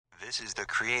This is The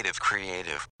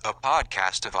Creative, a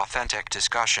podcast of authentic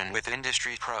discussion with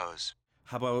industry pros.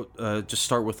 How about just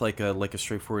start with like a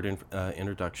straightforward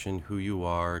introduction, who you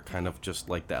are, kind of just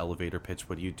like the elevator pitch,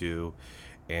 what do you do,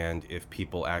 and if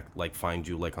people find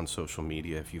you like on social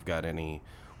media, if you've got any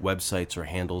websites or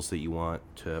handles that you want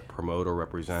to promote or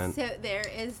represent. So there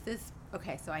is this,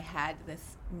 so I had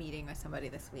this meeting with somebody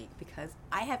this week because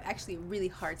I have actually a really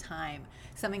hard time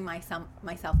summing myself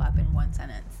up in one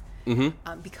sentence.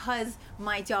 Because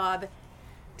my job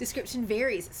description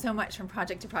varies so much from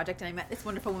project to project, and I met this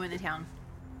wonderful woman in town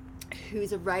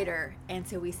who's a writer, and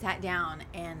so we sat down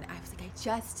and I was like, I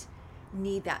just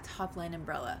need that top line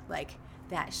umbrella, like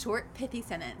that short pithy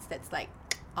sentence that's like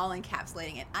all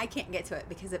encapsulating it. I can't get to it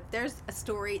because if there's a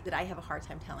story that I have a hard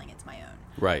time telling, it's my own.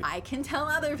 Right. I can tell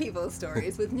other people's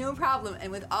stories with no problem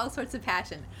and with all sorts of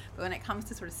passion, but when it comes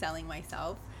to sort of selling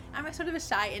myself, I'm a sort of a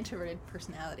shy, introverted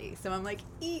personality. So I'm like,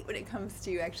 when it comes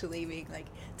to actually being like,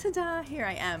 ta-da, here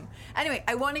I am. Anyway,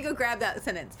 I want to go grab that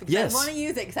sentence because I want to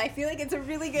use it because I feel like it's a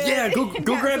really good... Yeah, go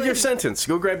grab your sentence.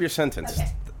 Go grab your sentence.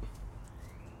 Okay.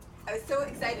 I was so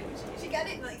excited. She got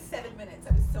it in like 7 minutes.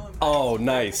 I was so impressed. Oh,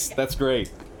 nice. Okay. That's great.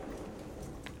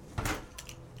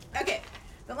 Okay.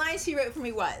 The line she wrote for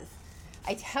me was,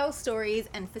 I tell stories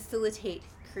and facilitate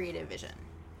creative vision.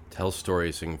 Tell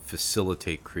stories and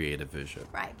facilitate creative vision.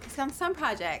 Right, because on some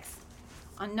projects,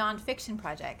 on nonfiction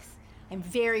projects, I'm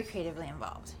very creatively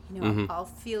involved. I'll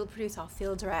field produce, I'll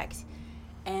field direct,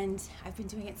 and I've been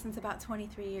doing it since about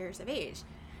 23 years of age.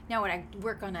 Now, when I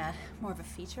work on more of a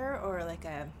feature or like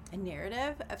a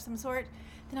narrative of some sort,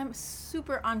 then I'm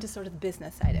super onto sort of the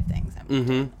business side of things.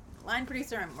 I'm a line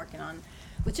producer, I'm working on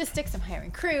logistics, I'm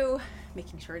hiring crew,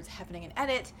 making sure it's happening in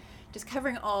edit, just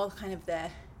covering all kind of the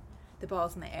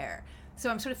balls in the air. So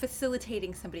I'm sort of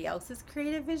facilitating somebody else's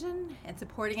creative vision and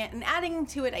supporting it and adding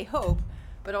to it, I hope,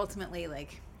 but ultimately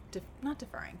like not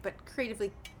deferring, but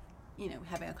creatively,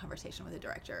 having a conversation with a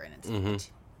director, and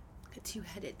it's a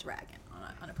two-headed dragon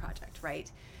on a project,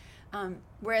 right?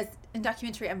 Whereas in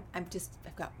documentary,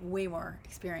 I've got way more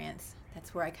experience.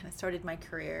 That's where I kind of started my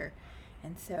career,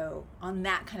 and so on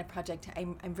that kind of project,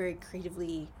 I'm very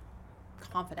creatively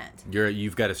confident.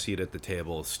 You've got a seat at the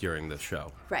table steering the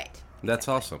show. Right. That's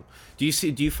awesome. Do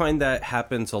you find that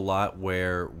happens a lot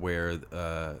where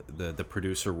the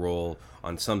producer role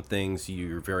on some things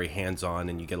you're very hands on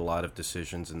and you get a lot of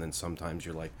decisions, and then sometimes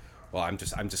you're like, well, I'm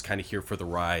just kind of here for the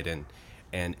ride and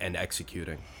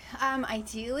executing.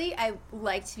 Ideally, I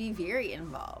like to be very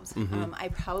involved. I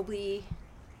probably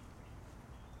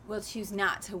will choose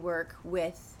not to work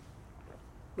with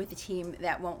a team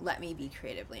that won't let me be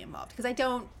creatively involved, because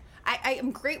I am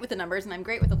great with the numbers and I'm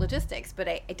great with the logistics, but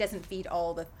it doesn't feed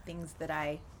all the things that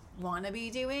I want to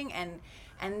be doing.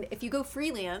 And if you go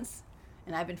freelance,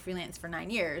 and I've been freelance for 9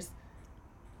 years,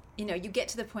 you get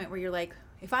to the point where you're like,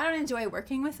 if I don't enjoy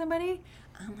working with somebody,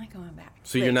 I'm not going back.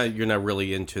 So you're not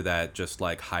really into that just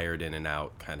like hired in and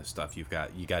out kind of stuff. You got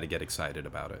to get excited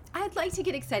about it. I'd like to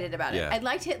get excited about it. I'd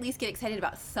like to at least get excited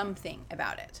about something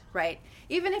about it, right?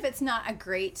 Even if it's not a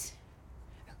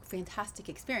fantastic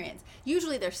experience.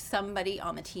 Usually there's somebody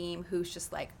on the team who's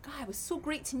just like, God, it was so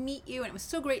great to meet you and it was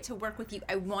so great to work with you.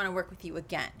 I want to work with you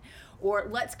again. Or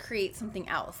let's create something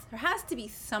else. There has to be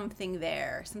something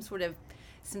there, some sort of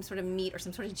meat or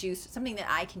some sort of juice, something that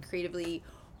I can creatively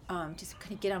just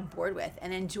kind of get on board with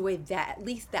and enjoy that, at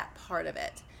least that part of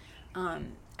it.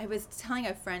 I was telling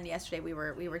a friend yesterday, we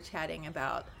were chatting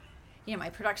about, my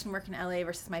production work in LA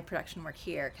versus my production work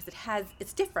here, because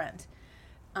it's different.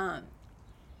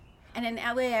 And in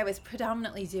LA, I was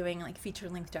predominantly doing like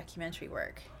feature-length documentary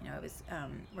work. I was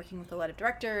working with a lot of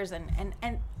directors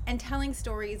and telling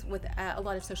stories with a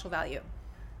lot of social value.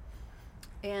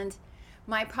 And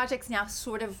my projects now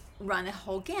sort of run a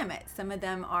whole gamut. Some of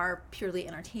them are purely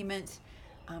entertainment.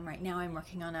 Right now I'm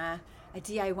working on a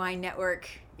DIY network,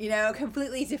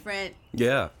 completely different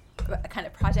kind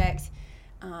of project.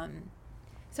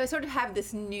 So I sort of have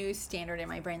this new standard in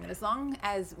my brain that as long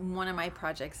as one of my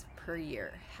projects per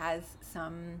year has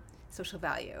some social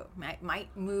value,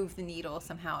 might move the needle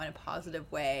somehow in a positive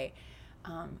way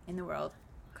in the world,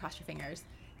 cross your fingers,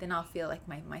 then I'll feel like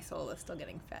my soul is still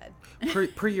getting fed.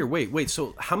 Per year. Wait.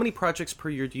 So how many projects per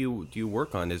year do you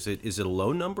work on? Is it a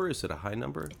low number? Is it a high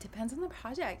number? It depends on the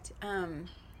project.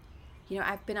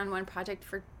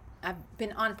 I've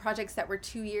been on projects that were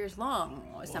 2 years long.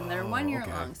 Some that are 1 year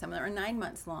long. Some that are 9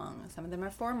 months long. Some of them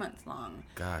are 4 months long.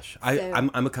 Gosh,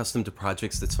 I'm accustomed to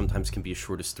projects that sometimes can be as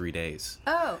short as 3 days.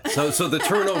 Oh. So the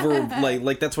turnover,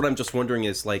 like that's what I'm just wondering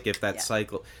is like if that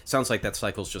cycle sounds like that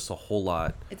cycle's just a whole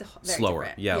lot slower.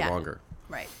 Yeah, longer.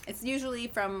 Right. It's usually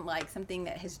from like something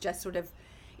that has just sort of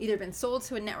either been sold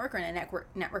to a network, or a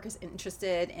network is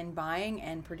interested in buying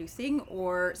and producing,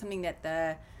 or something that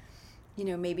the,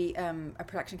 maybe a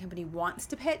production company wants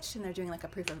to pitch, and they're doing like a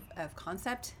proof of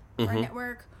concept for a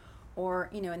network, or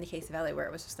in the case of LA, where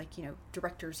it was just like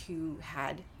directors who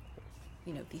had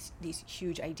these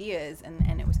huge ideas,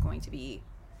 and it was going to be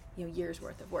years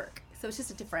worth of work. So it's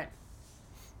just a different.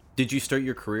 Did you start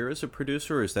your career as a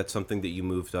producer, or is that something that you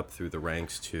moved up through the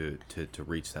ranks to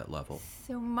reach that level?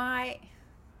 So my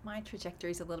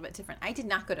trajectory is a little bit different. I did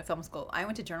not go to film school. I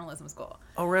went to journalism school.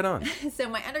 Oh, right on. So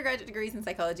my undergraduate degree is in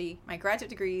psychology, my graduate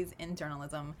degree is in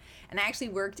journalism, and I actually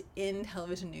worked in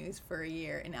television news for a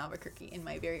year in Albuquerque in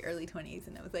my very early 20s,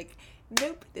 and I was like,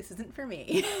 nope, this isn't for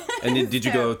me. And did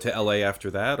you go to LA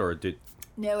after that, or did...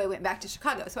 No, I went back to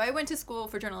Chicago. So I went to school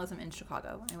for journalism in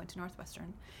Chicago. I went to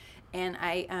Northwestern, and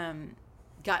I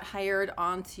got hired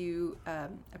onto a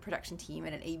production team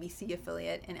at an ABC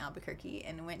affiliate in Albuquerque,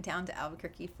 and went down to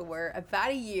Albuquerque for about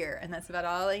a year, and that's about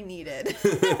all I needed.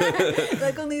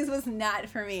 Local news was not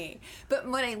for me. But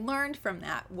what I learned from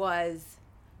that was,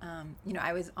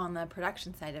 I was on the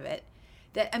production side of it,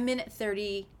 that a minute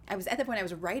 30, at that point I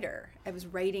was a writer. I was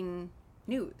writing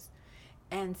news.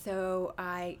 And so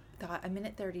I thought a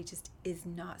minute 30 just is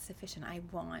not sufficient. I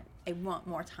want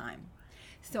more time.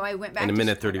 So I went back. And a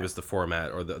minute Chicago. 30 was the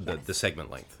format, or the segment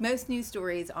length. Most news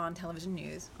stories on television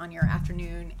news, on your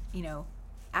afternoon,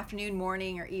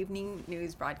 morning, or evening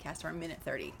news broadcast are a minute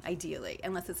 30, ideally,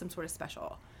 unless it's some sort of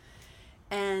special.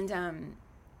 And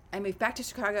I moved back to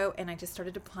Chicago, and I just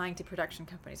started applying to production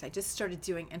companies. I just started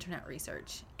doing internet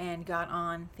research, and got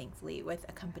on, thankfully, with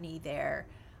a company there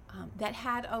that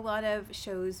had a lot of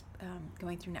shows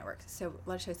going through networks. So a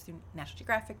lot of shows through National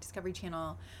Geographic, Discovery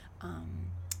Channel,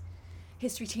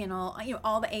 History Channel,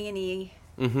 all the A&E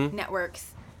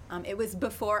networks. It was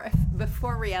before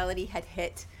reality had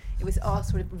hit. It was all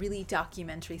sort of really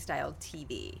documentary-style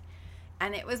TV.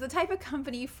 And it was the type of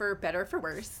company, for better or for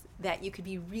worse, that you could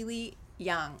be really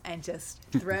young and just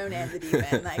thrown in the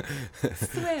deep end, like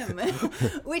swim,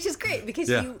 which is great because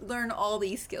you learn all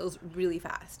these skills really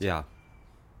fast. Yeah.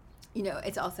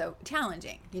 It's also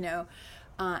challenging,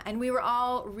 and we were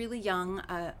all really young,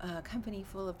 a company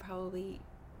full of probably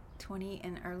 20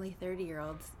 and early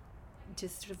 30-year-olds,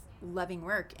 just sort of loving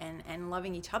work and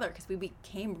loving each other, because we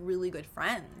became really good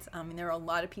friends. There were a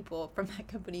lot of people from that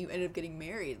company who ended up getting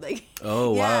married. Like,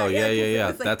 oh, wow, yeah.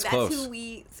 Like, that's close. That's who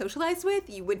we socialized with.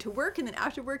 You went to work, and then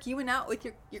after work, you went out with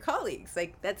your colleagues.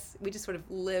 Like, we just sort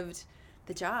of lived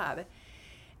the job.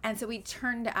 And so we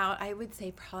turned out, I would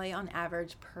say, probably on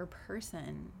average per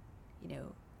person,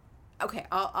 okay,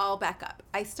 I'll back up.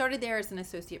 I started there as an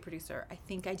associate producer. I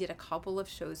think I did a couple of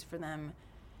shows for them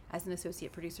as an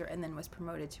associate producer, and then was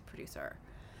promoted to producer.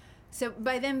 So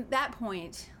by then, that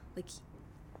point, like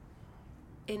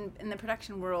in the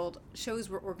production world, shows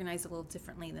were organized a little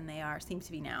differently than they seem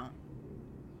to be now.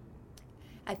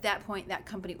 At that point, that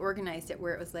company organized it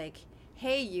where it was like,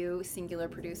 hey, you singular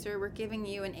producer, we're giving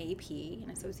you an AP,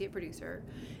 an associate producer,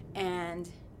 and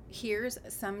here's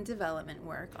some development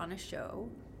work on a show.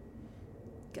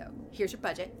 Go. Here's your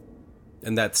budget.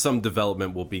 And that some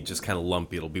development will be just kind of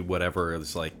lumpy. It'll be whatever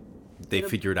it's like they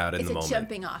figure it out in the moment. It's a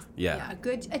jumping off. Yeah. A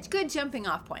good jumping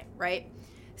off point, right?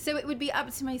 So it would be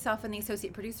up to myself and the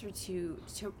associate producer to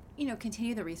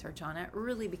continue the research on it,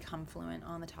 really become fluent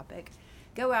on the topic,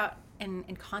 go out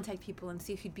and contact people and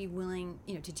see who'd be willing,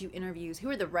 to do interviews. Who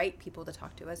are the right people to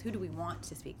talk to us? Who do we want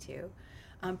to speak to?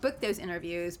 Book those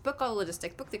interviews, book all the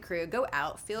logistics, book the crew, go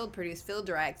out, field produce, field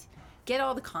direct, get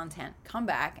all the content, come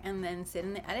back, and then sit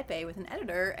in the edit bay with an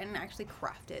editor and actually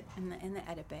craft it in the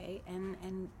edit bay.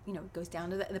 And it goes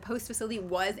down to the post facility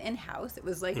was in-house. It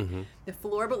was like the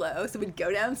floor below, so we'd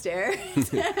go downstairs.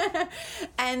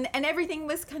 and everything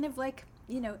was kind of like,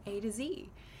 A to Z.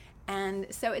 And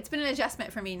so it's been an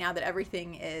adjustment for me now that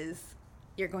everything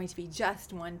you're going to be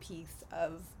just one piece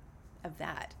of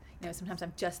that. Sometimes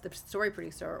I'm just the story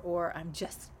producer, or I'm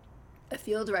just a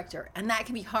field director, and that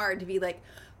can be hard to be like,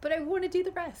 but I want to do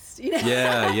the rest.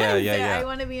 Yeah. I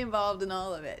want to be involved in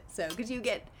all of it. So because you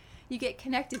get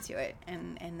connected to it,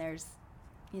 and there's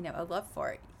a love for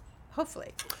it.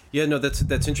 Hopefully. Yeah, no,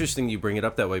 that's interesting you bring it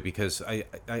up that way, because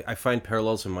I find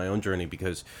parallels in my own journey,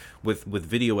 because with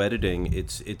video editing,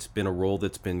 it's been a role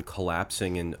that's been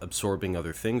collapsing and absorbing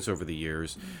other things over the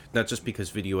years, not just because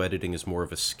video editing is more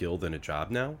of a skill than a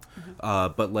job now,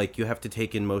 but like you have to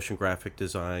take in motion graphic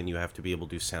design, you have to be able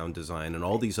to do sound design and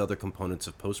all these other components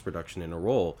of post-production in a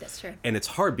role. That's true. And it's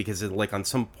hard because on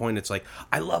some point it's like,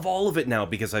 I love all of it now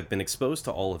because I've been exposed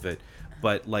to all of it.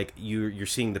 but like you're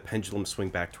seeing the pendulum swing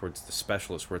back towards the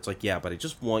specialist, where it's like, yeah, but I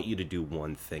just want you to do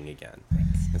one thing again. Right.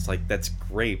 It's like, that's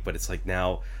great, but it's like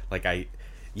now, like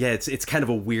it's kind of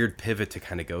a weird pivot to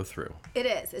kind of go through. It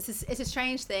is. It's a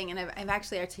strange thing, and I've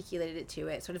actually articulated it to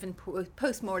it sort of in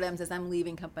postmortems as I'm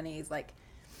leaving companies, like,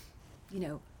 you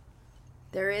know,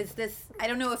 there is this, I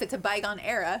don't know if it's a bygone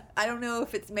era. I don't know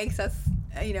if it makes us,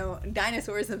 you know,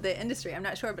 dinosaurs of the industry. I'm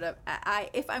not sure, but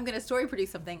if I'm going to story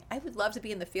produce something, I would love to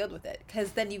be in the field with it,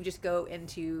 because then you just go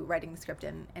into writing the script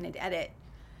and edit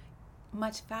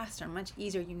much faster, much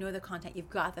easier. You know the content, you've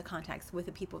got the contacts with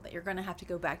the people that you're going to have to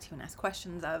go back to and ask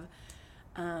questions of.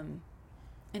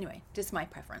 Anyway, just my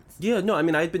preference. Yeah, no, I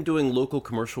mean, I'd been doing local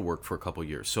commercial work for a couple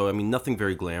years, so I mean, nothing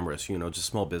very glamorous, you know, just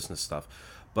small business stuff.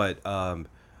 But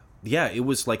yeah, it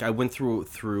was like I went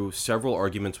through several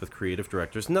arguments with creative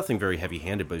directors. Nothing very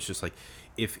heavy-handed, but it's just like,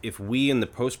 if we in the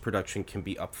post-production can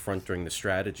be upfront during the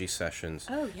strategy sessions,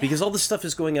 because all this stuff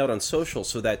is going out on social,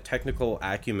 so that technical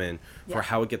acumen for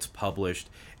how it gets published,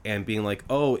 and being like,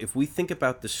 oh, if we think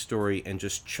about this story and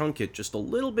just chunk it just a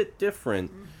little bit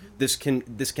different, this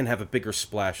can have a bigger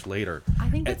splash later. I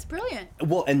think that's brilliant.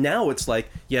 Well, and now it's like,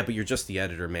 yeah, but you're just the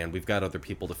editor, man. We've got other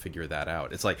people to figure that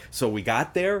out. It's like, so we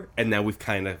got there, and now we've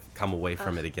kind of come away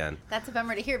from it again. That's a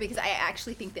bummer to hear, because I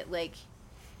actually think that, like,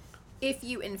 if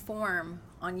you inform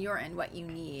on your end what you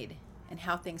need and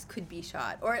how things could be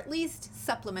shot, or at least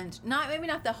supplement, maybe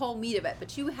not the whole meat of it,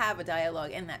 but you have a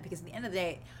dialogue in that, because at the end of the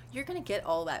day, you're going to get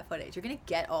all that footage. You're going to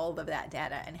get all of that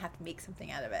data and have to make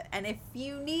something out of it. And if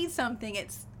you need something,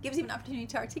 it gives you an opportunity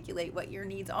to articulate what your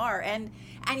needs are and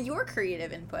your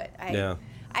creative input.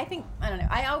 I think, I don't know,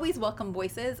 I always welcome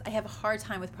voices. I have a hard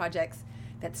time with projects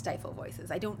that stifle voices.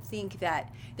 I don't think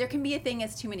that there can be a thing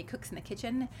as too many cooks in the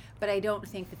kitchen, but I don't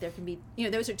think that there can be, you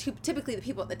know, those are typically the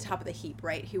people at the top of the heap,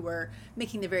 right, who are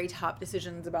making the very top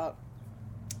decisions about,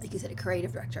 like you said, a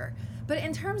creative director. But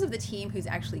in terms of the team who's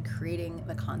actually creating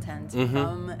the content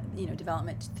from, you know,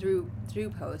 development through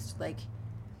post, like,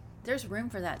 there's room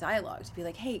for that dialogue to be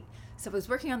like, hey, so I was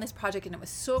working on this project and it was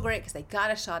so great because they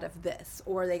got a shot of this,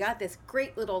 or they got this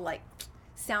great little, like,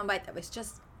 soundbite that was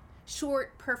just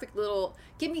short, perfect little,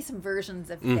 give me some versions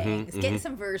of things, get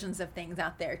some versions of things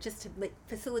out there just to, like,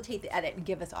 facilitate the edit and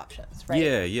give us options,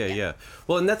 right? Yeah.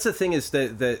 Well, and that's the thing is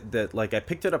that like, I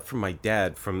picked it up from my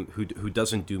dad, who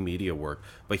doesn't do media work,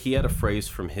 but he had a phrase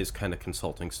from his kind of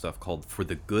consulting stuff called "for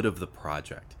the good of the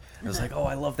project." I was like, oh,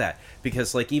 I love that,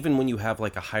 because, like, even when you have,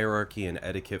 like, a hierarchy and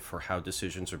etiquette for how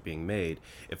decisions are being made,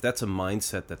 if that's a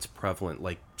mindset that's prevalent,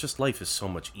 like, just life is so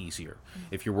much easier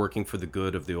if you're working for the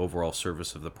good of the overall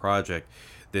service of the project,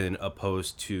 than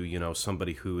opposed to, you know,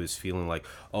 somebody who is feeling like,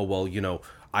 oh, well, you know,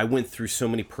 I went through so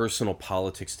many personal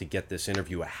politics to get this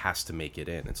interview, it has to make it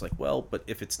in. It's like, well, but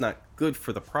if it's not good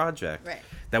for the project,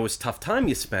 that was tough time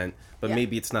you spent, but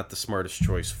maybe it's not the smartest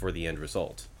choice for the end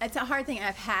result. It's a hard thing.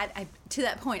 To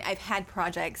that point, I've had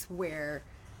projects where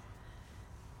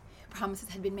promises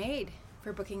had been made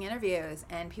for booking interviews,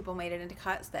 and people made it into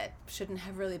cuts that shouldn't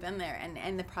have really been there,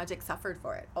 and the project suffered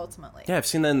for it ultimately. Yeah, I've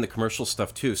seen that in the commercial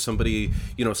stuff too. Somebody,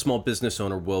 you know, a small business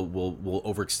owner will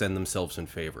overextend themselves in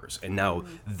favors, and now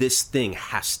this thing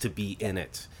has to be in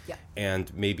it. Yeah.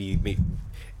 And maybe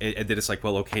and then it's like,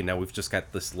 well, okay, now we've just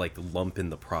got this, like, lump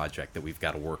in the project that we've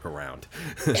got to work around.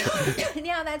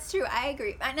 Yeah, that's true. I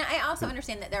agree. And I also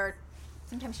understand that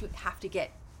sometimes you have to get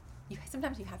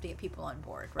people on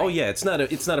board, right? Oh yeah, it's not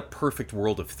a perfect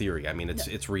world of theory. I mean,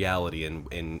 it's reality,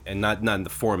 and not in the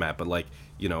format, but, like,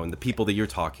 you know, in the people that you're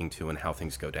talking to and how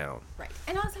things go down. Right.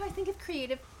 And also, I think of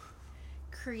creative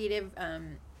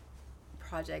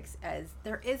projects as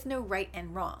there is no right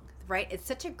and wrong, right? It's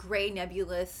such a gray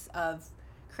nebulous of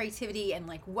creativity, and,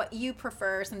 like, what you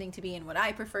prefer something to be and what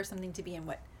I prefer something to be and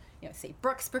what, you know, say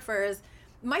Brooks prefers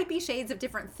might be shades of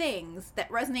different things that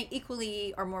resonate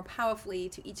equally or more powerfully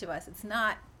to each of us. It's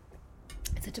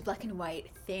such a black and white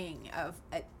thing of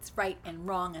it's right and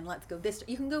wrong and let's go this.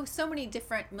 You can go so many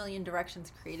different million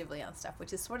directions creatively on stuff,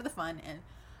 which is sort of the fun and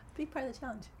a big part of the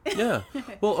challenge. Yeah.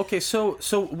 Well, okay, so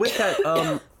with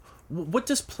that, what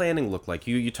does planning look like?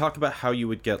 You talk about how you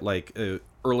would get, like,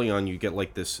 early on you get,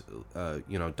 like, this,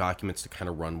 you know, documents to kind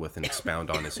of run with and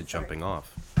expound on as it jumping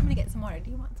off. I'm going to get some water.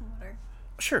 Do you want some water?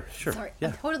 Sure. Sorry, yeah.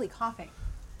 I'm totally coughing.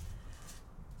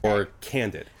 Or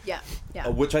candid. Yeah.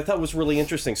 Which I thought was really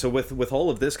interesting. So with all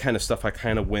of this kind of stuff, I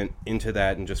kind of went into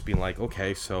that and just being like,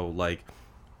 okay, so, like,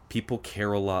 people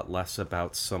care a lot less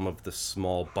about some of the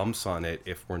small bumps on it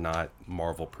if we're not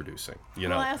Marvel producing, you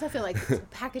know? Well, I also feel like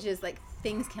packages, like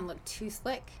things can look too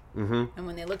slick. And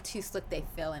when they look too slick, they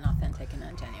feel inauthentic and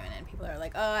ungenuine. And people are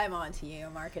like, oh, I'm on to you,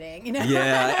 marketing. You know?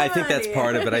 Yeah, I think that's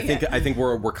part of it. I think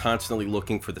we're constantly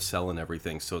looking for the sell and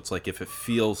everything. So it's like if it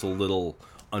feels a little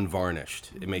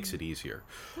unvarnished, it makes it easier.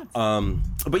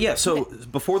 But yeah, so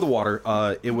before the water,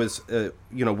 it was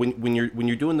you know, when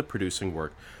you're doing the producing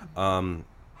work,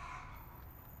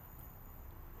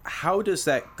 how does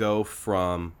that go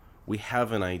from we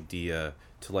have an idea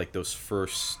to like those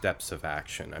first steps of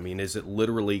action? I mean, is it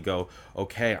literally go,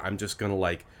 okay, I'm just gonna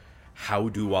like, how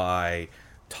do I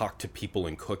talk to people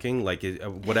in cooking, like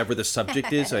whatever the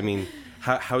subject is? I mean,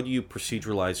 how do you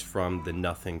proceduralize from the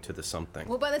nothing to the something?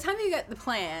 Well, by the time you get the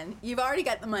plan, you've already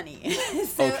got the money.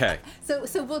 Okay.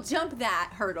 So we'll jump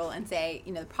that hurdle and say,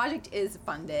 you know, the project is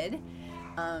funded,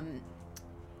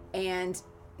 and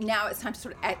now it's time to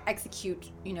sort of execute.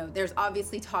 You know, there's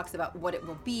obviously talks about what it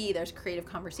will be. There's creative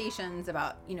conversations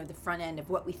about, you know, the front end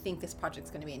of what we think this project's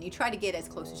going to be. And you try to get as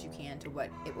close as you can to what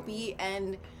it will be,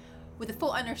 and with a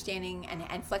full understanding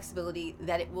and flexibility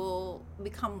that it will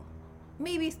become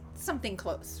maybe something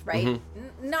close, right?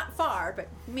 Not far, but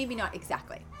maybe not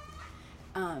exactly.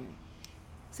 So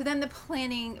then the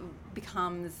planning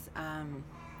becomes,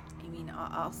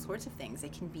 all sorts of things.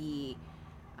 It can be,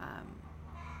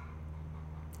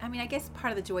 I guess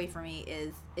part of the joy for me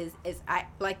is I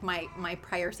like my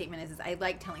prior statement is I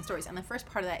like telling stories, and the first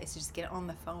part of that is to just get on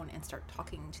the phone and start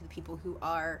talking to the people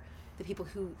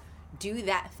who do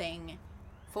that thing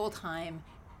full time,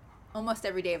 almost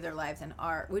every day of their lives, and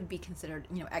would be considered,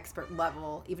 you know, expert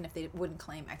level, even if they wouldn't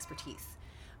claim expertise.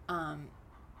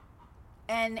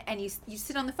 And you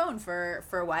sit on the phone for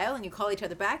a while, and you call each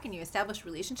other back, and you establish a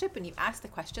relationship, and you ask the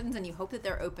questions, and you hope that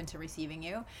they're open to receiving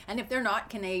you. And if they're not,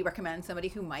 can they recommend somebody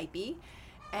who might be?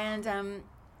 And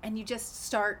you just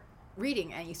start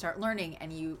reading, and you start learning,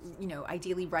 and you know,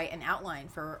 ideally write an outline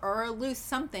or a loose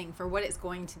something for what it's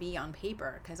going to be on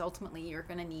paper, because ultimately you're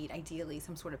going to need ideally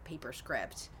some sort of paper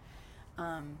script,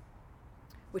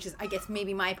 which is, I guess,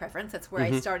 maybe my preference. That's where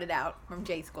I started out from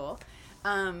J school.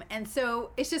 And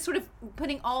so it's just sort of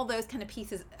putting all those kind of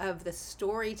pieces of the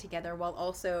story together while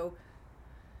also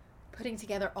putting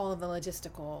together all of the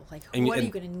logistical, like, what are you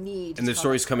going to need? And the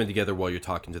story's coming together while you're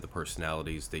talking to the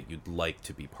personalities that you'd like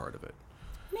to be part of it.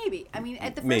 Maybe. I mean,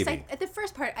 at the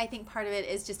first part, I think part of it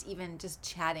is just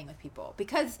chatting with people,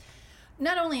 because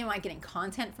not only am I getting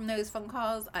content from those phone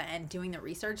calls and doing the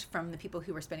research from the people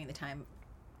who are spending the time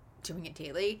doing it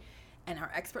daily and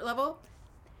our expert level,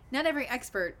 not every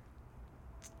expert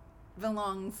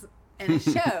belongs in a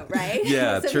show, right?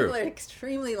 Yeah, Some true. people are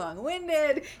extremely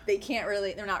long-winded.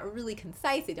 They're not really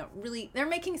concise. They're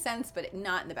making sense, but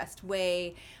not in the best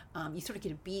way. You sort of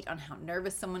get a beat on how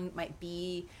nervous someone might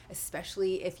be,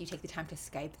 especially if you take the time to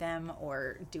Skype them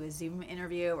or do a Zoom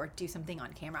interview or do something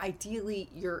on camera. Ideally,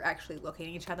 you're actually looking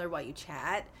at each other while you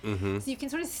chat. So you can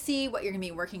sort of see what you're going to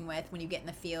be working with when you get in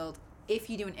the field. If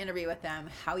you do an interview with them,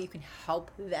 how you can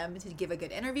help them to give a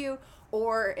good interview,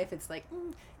 or if it's like,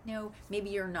 no,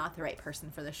 maybe you're not the right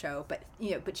person for the show, but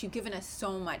you've given us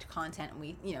so much content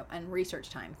and research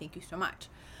time. Thank you so much.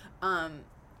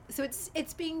 So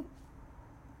it's being,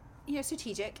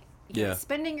 strategic.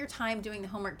 Spending your time doing the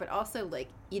homework, but also, like,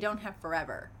 you don't have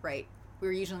forever, right?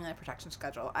 We're usually on a production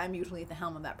schedule. I'm usually at the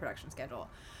helm of that production schedule.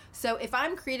 So if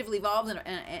I'm creatively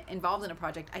involved in a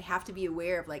project, I have to be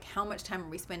aware of, like, how much time are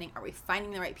we spending? Are we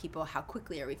finding the right people? How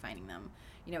quickly are we finding them?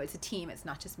 It's a team. It's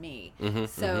not just me.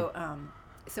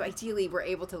 So ideally, we're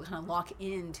able to kind of lock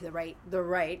into the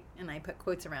right, and I put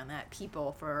quotes around that,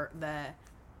 people for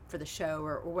the show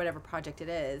or whatever project it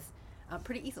is,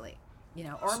 pretty easily.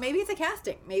 Or maybe it's a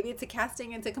casting.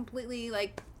 It's a completely,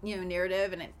 like,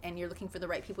 narrative, and you're looking for the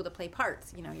right people to play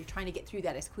parts. You're trying to get through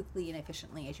that as quickly and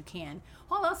efficiently as you can,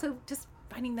 while also just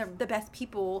finding the best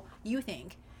people you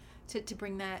think to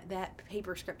bring that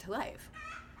paper script to life.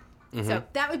 So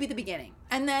that would be the beginning.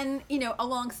 And then,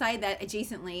 alongside that,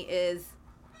 adjacently is,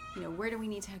 where do we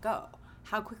need to go?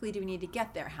 How quickly do we need to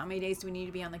get there? How many days do we need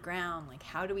to be on the ground? Like,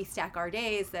 how do we stack our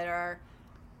days that are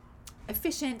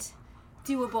efficient,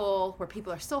 doable, where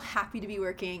people are still happy to be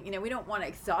working? We don't want to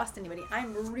exhaust anybody.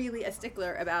 I'm really a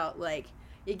stickler about, like,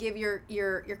 you give your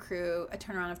crew a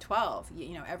turnaround of 12.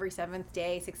 Every 7th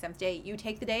day, 6th, 7th day, you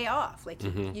take the day off. Like,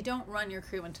 you don't run your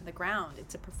crew into the ground.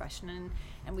 It's a profession,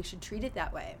 and we should treat it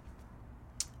that way.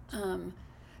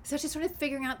 So just sort of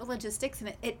figuring out the logistics,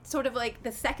 and it sort of, like,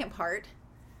 the second part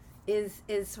is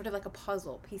sort of like a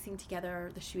puzzle, piecing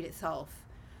together the shoot itself.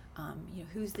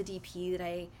 Who's the DP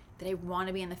that that I want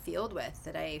to be in the field with,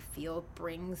 that I feel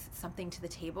brings something to the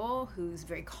table, who's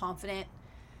very confident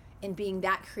in being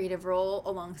that creative role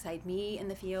alongside me in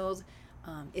the field.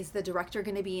 Is the director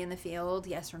going to be in the field?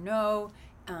 Yes or no?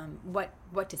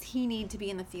 What does he need to be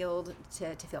in the field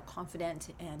to feel confident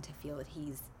and to feel that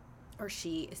he's or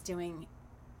she is doing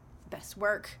best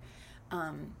work?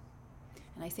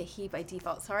 And I say he by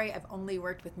default. Sorry, I've only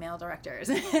worked with male directors.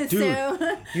 Dude,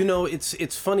 so...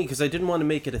 it's funny because I didn't want to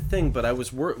make it a thing, but I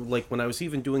was like when I was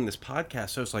even doing this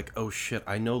podcast, I was like, oh shit,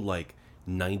 I know like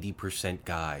 90%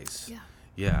 guys. Yeah.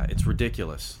 Yeah, it's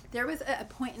ridiculous. There was a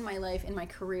point in my life, in my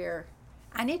career,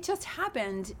 and it just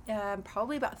happened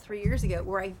probably about 3 years ago,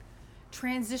 where I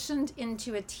transitioned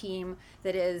into a team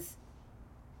that is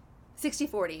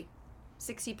 60-40,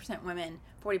 60% women,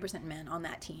 40% men on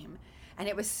that team. And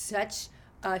it was such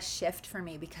a shift for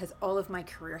me because all of my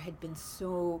career had been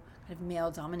so kind of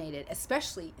male dominated,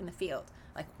 especially in the field.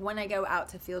 Like when I go out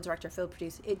to field director, field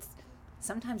produce, it's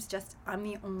sometimes just I'm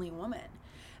the only woman.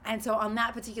 And so on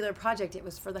that particular project, it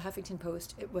was for the Huffington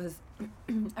Post. It was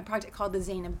a project called the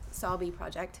Zainab Salbi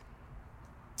Project.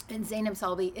 And Zainab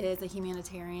Salbi is a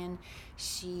humanitarian.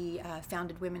 She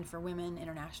founded Women for Women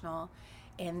International.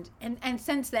 And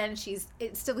since then,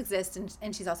 it still exists,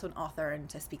 and she's also an author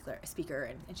and a speaker,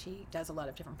 and she does a lot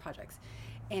of different projects.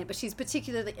 But she's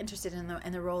particularly interested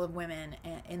in the role of women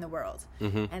in the world.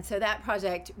 Mm-hmm. And so that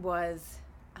project was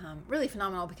really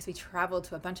phenomenal because we traveled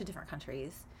to a bunch of different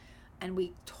countries, and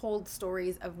we told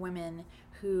stories of women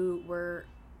who were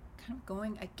kind of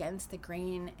going against the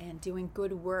grain and doing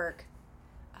good work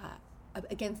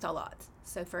against all odds.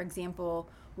 So, for example,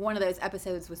 one of those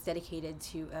episodes was dedicated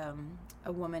to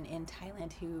a woman in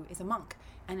Thailand who is a monk.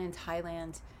 And in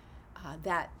Thailand,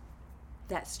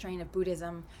 that strain of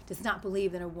Buddhism does not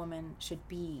believe that a woman should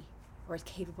be or is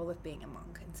capable of being a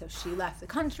monk. And so she left the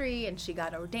country and she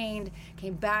got ordained,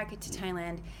 came back to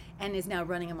Thailand, and is now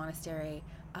running a monastery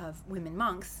of women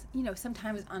monks,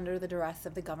 sometimes under the duress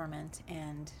of the government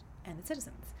and the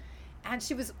citizens. And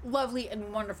she was lovely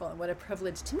and wonderful, and what a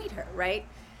privilege to meet her, right?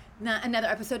 Now, another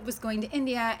episode was going to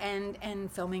India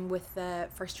and filming with the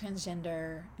first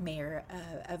transgender mayor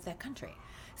of that country.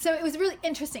 So it was really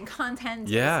interesting content.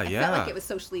 I felt like it was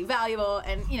socially valuable,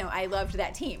 and I loved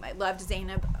that team. I loved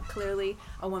Zainab, clearly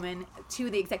a woman. Two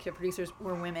of the executive producers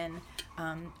were women.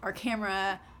 Our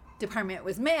camera department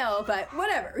was male, but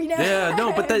whatever, Yeah,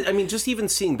 no, but just even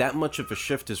seeing that much of a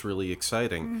shift is really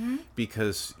exciting, mm-hmm.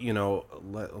 because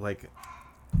like.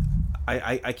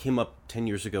 I came up 10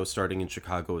 years ago starting in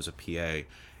Chicago as a PA,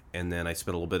 and then I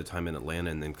spent a little bit of time in Atlanta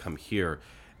and then come here,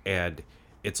 and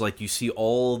it's like you see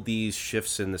all these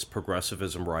shifts in this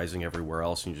progressivism rising everywhere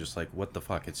else, and you're just like, what the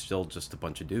fuck? It's still just a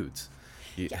bunch of dudes.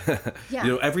 Yeah.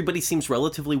 Everybody seems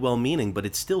relatively well-meaning, but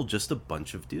it's still just a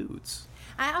bunch of dudes.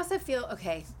 I also feel,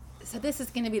 okay, so this is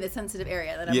going to be the sensitive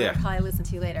area that I'm going to probably listen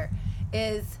to later,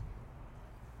 is...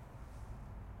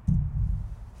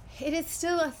 It is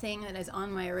still a thing that is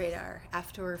on my radar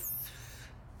after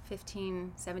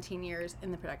 15, 17 years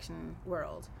in the production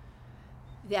world,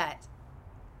 that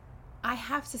I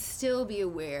have to still be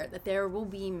aware that there will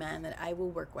be men that I will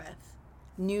work with,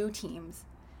 new teams,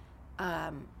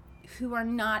 who are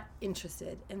not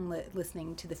interested in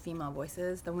listening to the female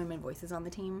voices, the women voices on the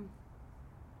team,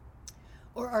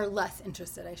 or are less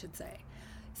interested, I should say.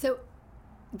 So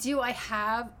do I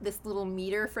have this little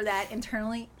meter for that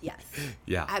internally? Yes.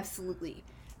 Yeah. Absolutely.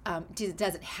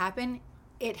 Does it happen?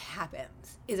 It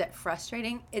happens. Is it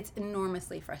frustrating? It's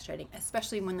enormously frustrating,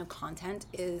 especially when the content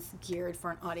is geared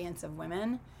for an audience of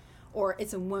women, or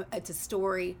it's a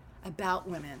story about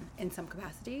women in some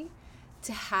capacity.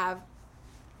 To have,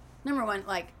 number one,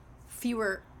 like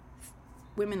fewer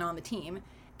women on the team,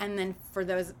 and then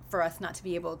for us not to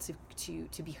be able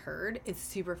to be heard is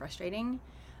super frustrating.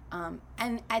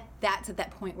 And that's at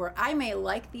that point where I may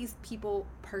like these people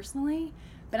personally,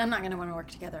 but I'm not going to want to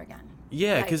work together again.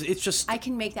 Yeah, because it's just... I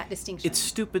can make that distinction. It's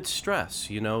stupid stress,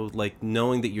 like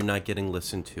knowing that you're not getting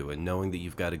listened to and knowing that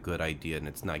you've got a good idea and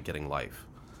it's not getting life.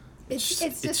 It's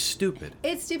stupid.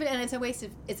 It's stupid, and it's a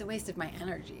waste of my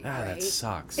energy. Right? That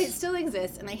sucks. It still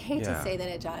exists, and I hate to say that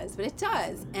it does, but it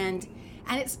does. And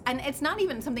it's not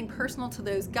even something personal to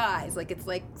those guys. Like, it's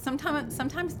like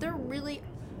sometimes they're really...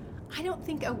 I don't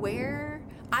think aware.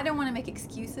 I don't want to make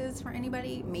excuses for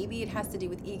anybody. Maybe it has to do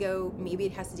with ego. Maybe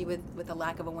it has to do with a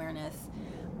lack of awareness.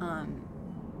 I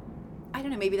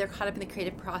don't know. Maybe they're caught up in the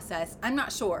creative process. I'm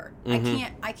not sure. Mm-hmm.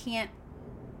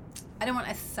 I don't want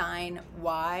to assign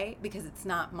why, because it's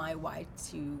not my why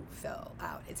to fill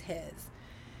out. It's his.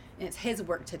 And it's his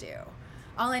work to do.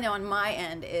 All I know on my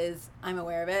end is I'm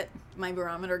aware of it. My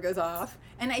barometer goes off.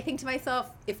 And I think to myself,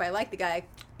 if I like the guy,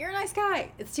 you're a nice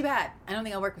guy. It's too bad. I don't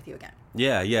think I'll work with you again.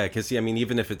 Yeah, because I mean,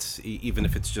 even if it's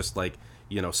just like,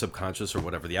 subconscious or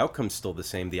whatever, the outcome's still the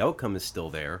same. The outcome is still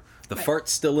there. The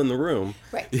fart's still in the room.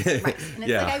 Right. And it's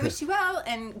like, I wish you well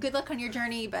and good luck on your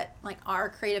journey, but like our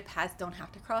creative paths don't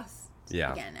have to cross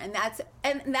again. And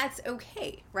that's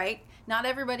okay, right? Not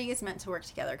everybody is meant to work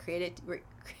together.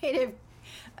 Creative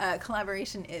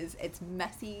collaboration it's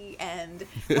messy and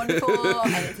wonderful,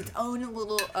 and it's its own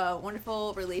little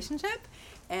wonderful relationship,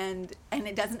 and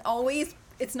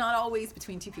it's not always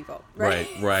between two people, right?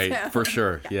 Right. So, for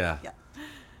sure. Yeah.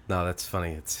 No, that's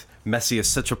funny. It's messy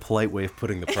is such a polite way of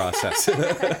putting the process.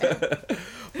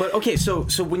 But okay, so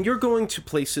when you're going to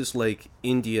places like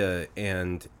India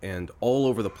and all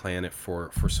over the planet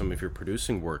for some of your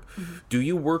producing work, do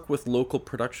you work with local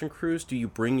production crews? Do you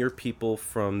bring your people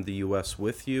from the U.S.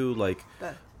 with you? Like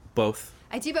both?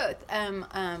 I do both.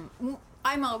 I'm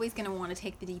always going to want to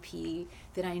take the DP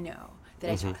that I know,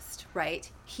 that I trust, right?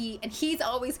 He's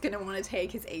always going to want to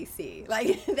take his AC.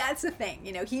 Like, that's the thing.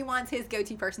 He wants his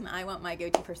go-to person. I want my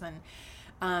go-to person.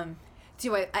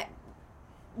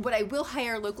 What I will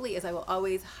hire locally is I will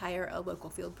always hire a local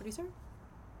field producer,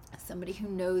 somebody who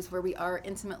knows where we are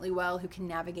intimately well, who can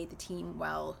navigate the team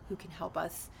well, who can help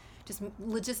us just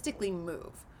logistically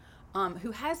move,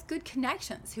 who has good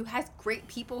connections, who has great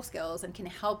people skills and can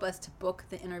help us to book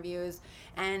the interviews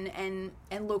and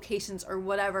locations or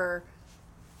whatever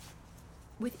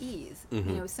with ease.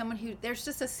 Someone who, there's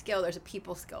just a skill, there's a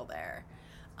people skill there.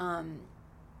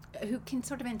 Who can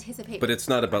sort of anticipate. But it's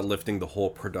not about lifting the whole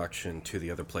production to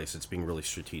the other place. It's being really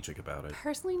strategic about it.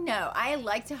 Personally, no. I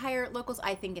like to hire locals.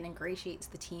 I think it ingratiates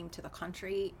the team to the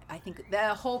country. I think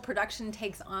the whole production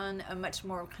takes on a much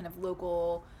more kind of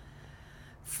local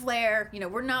flair.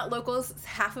 We're not locals,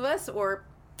 half of us, or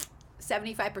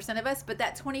 75% of us, but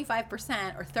that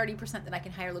 25% or 30% that I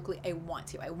can hire locally, I want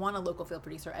to. I want a local field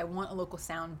producer. I want a local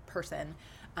sound person.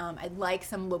 I'd like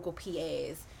some local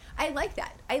PAs. I like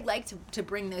that. I like to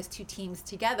bring those two teams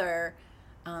together,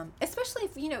 especially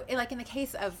if, like in the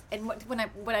case of, and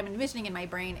what I'm envisioning in my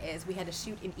brain is we had a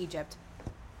shoot in Egypt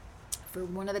for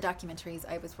one of the documentaries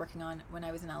I was working on when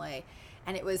I was in LA,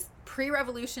 and it was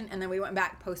pre-revolution, and then we went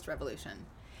back post-revolution.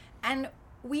 And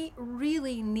we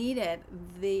really needed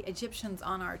the Egyptians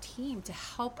on our team to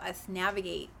help us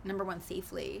navigate, number one,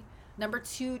 safely, number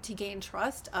two, to gain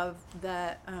trust of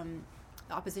the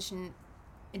opposition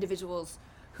individuals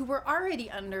who were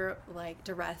already under like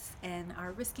duress and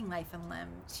are risking life and limb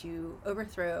to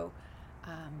overthrow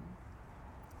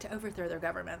their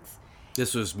governments.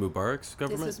 This was Mubarak's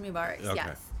government? This was Mubarak's, okay.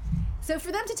 Yes. So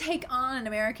for them to take on an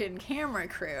American camera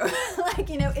crew, it's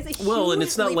a huge Well, and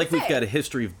it's not like we've faith. got a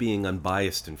history of being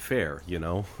unbiased and fair,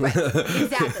 Right,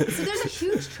 exactly. So there's a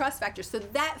huge trust factor. So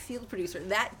that field producer,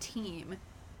 that team,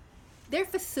 they're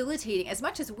facilitating, as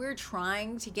much as we're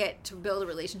trying to build a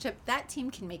relationship, that team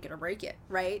can make it or break it,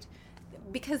 right?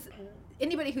 Because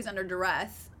anybody who's under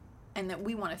duress and that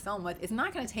we want to film with is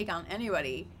not going to take on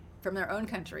anybody from their own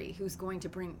country who's going to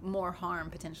bring more harm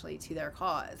potentially to their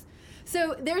cause.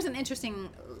 So there's an interesting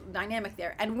dynamic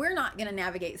there, and we're not going to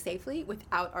navigate safely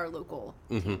without our local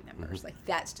team members. Like,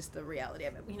 that's just the reality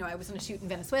of it. I was in a shoot in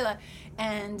Venezuela,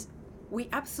 and we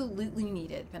absolutely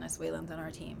needed Venezuelans on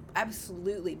our team.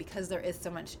 Absolutely, because there is so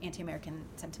much anti-American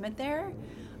sentiment there,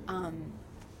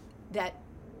 that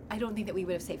I don't think that we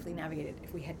would have safely navigated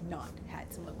if we had not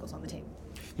had some locals on the team.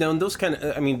 Now, in those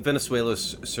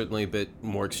Venezuela's certainly a bit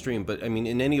more extreme, but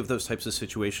in any of those types of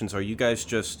situations, are you guys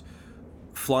just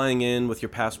flying in with your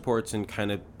passports and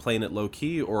kind of playing it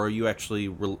low-key, or are you actually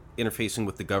interfacing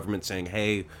with the government saying,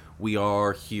 hey, we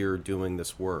are here doing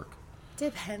this work?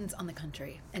 Depends on the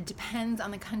country. It depends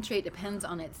on the country. It depends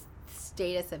on its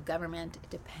status of government. It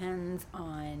depends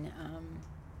on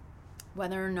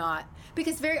whether or not,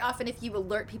 because very often if you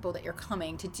alert people that you're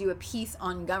coming to do a piece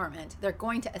on government, they're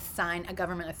going to assign a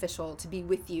government official to be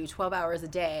with you 12 hours a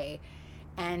day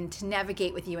and to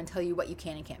navigate with you and tell you what you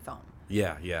can and can't film.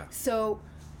 Yeah. So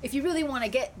if you really want to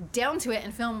get down to it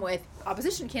and film with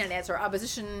opposition candidates or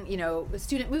opposition,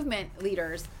 student movement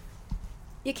leaders,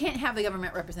 you can't have the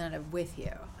government representative with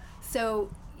you. So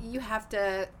you have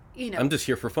to, I'm just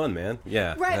here for fun, man.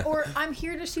 Yeah. Right, or I'm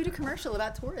here to shoot a commercial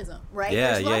about tourism, right?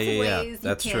 Yeah, There's lots of ways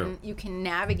That's true. You can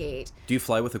navigate. Do you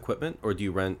fly with equipment, or do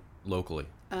you rent locally?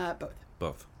 Both.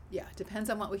 Both. Yeah, depends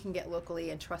on what we can get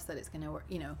locally and trust that it's going to work,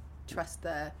 trust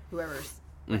the whoever's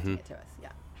renting it to us,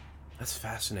 yeah. That's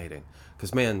fascinating.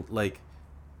 Because, man,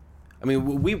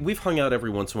 we've hung out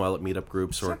every once in a while at meetup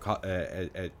groups or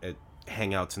at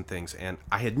hangouts and things, and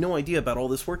I had no idea about all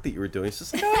this work that you were doing. It's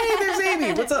just like, oh, hey, there's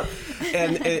Amy, what's up?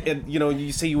 And you know,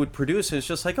 you say you would produce, and it's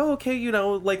just like, oh, okay, you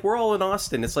know, like we're all in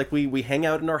Austin. It's like we hang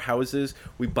out in our houses,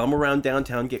 we bum around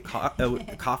downtown, get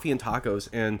coffee and tacos,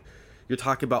 and you're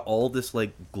talking about all this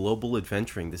like global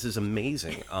adventuring. This is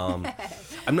amazing. I'm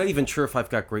not even sure if I've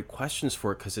got great questions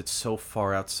for it because it's so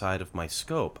far outside of my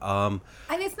scope. And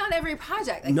it's not every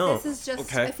project. Like, no, this is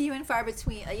just a few and far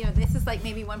between. You know, this is like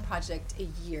maybe one project a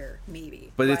year,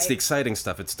 maybe. But right? it's the exciting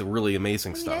stuff. It's the really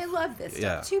amazing stuff. I love this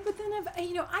stuff too. But then,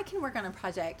 you know, I can work on a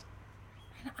project,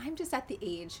 and I'm just at the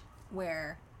age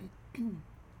where like,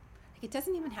 it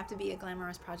doesn't even have to be a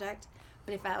glamorous project.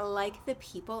 But if I like the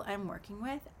people I'm working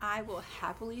with, I will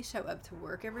happily show up to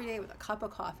work every day with a cup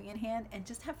of coffee in hand and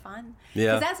just have fun.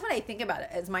 Yeah. Because that's what I think about it,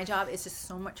 as my job is just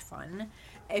so much fun.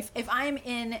 If I'm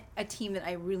in a team that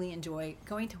I really enjoy,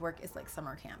 going to work is like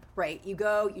summer camp, right? You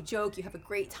go, you joke, you have a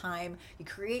great time, you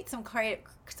create some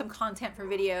content for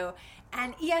video.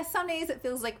 And yes, some days it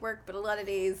feels like work, but a lot of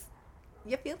days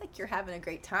you feel like you're having a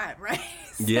great time, right?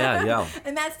 Yeah.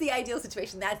 And that's the ideal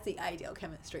situation. That's the ideal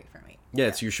chemistry for me. Yeah,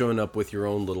 it's you're showing up with your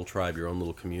own little tribe, your own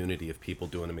little community of people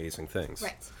doing amazing things.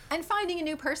 Right. And finding a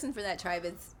new person for that tribe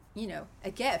is, you know,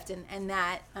 a gift. And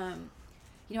that,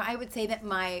 you know, I would say that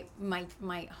my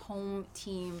home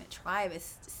team tribe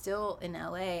is still in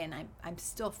LA, and I'm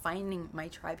still finding my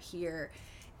tribe here.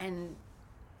 And,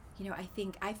 you know, I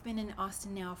think I've been in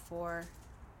Austin now for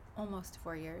almost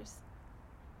 4 years.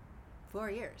 4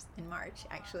 years in March,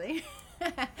 actually.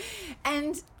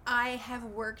 And I have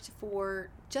worked for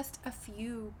just a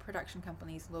few production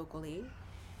companies locally.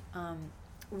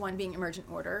 One being Emergent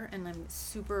Order, and I'm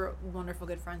super wonderful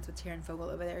good friends with Taryn Fogel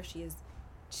over there. She's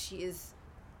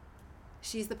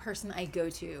the person I go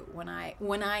to when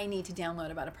I need to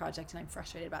download about a project and I'm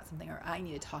frustrated about something, or I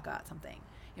need to talk about something.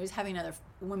 You know, just having another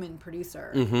woman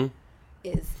producer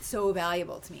is so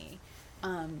valuable to me.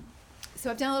 So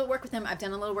I've done a little work with them. I've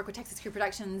done a little work with Texas Crew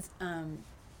Productions,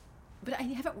 but I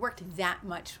haven't worked that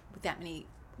much with that many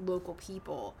local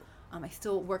people. I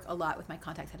still work a lot with my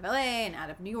contacts out of LA and out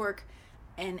of New York,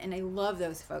 and I love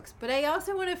those folks. But I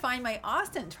also want to find my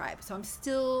Austin tribe, so I'm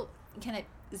still kind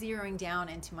of zeroing down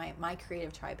into my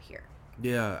creative tribe here.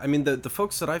 Yeah, I mean, the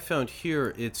folks that I found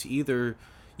here, it's either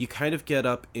you kind of get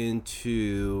up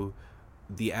into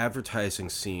the advertising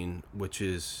scene, which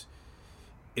is,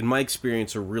 in my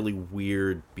experience, a really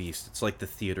weird beast. It's like the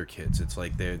theater kids. It's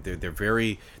like they're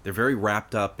very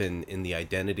wrapped up in the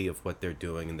identity of what they're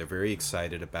doing, and they're very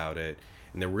excited about it,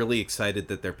 and they're really excited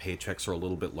that their paychecks are a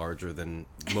little bit larger than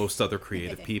most other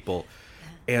creative people.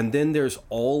 And then there's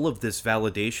all of this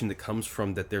validation that comes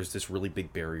from that there's this really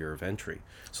big barrier of entry.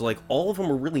 So like all of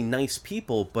them are really nice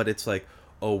people, but it's like,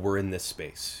 oh, we're in this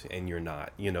space and you're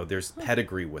not. You know, there's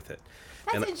pedigree with it.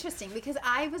 That's interesting, because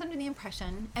I was under the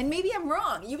impression, and maybe I'm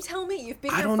wrong. You tell me. You've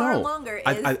been here far know. longer.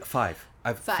 I've 5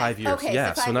 years. Okay,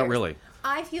 yeah, so 5 not years. really.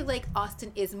 I feel like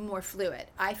Austin is more fluid.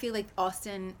 I feel like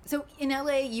Austin. So in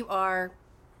LA, you are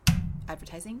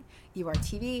advertising, you are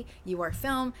TV, you are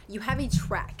film. You have a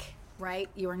track, right?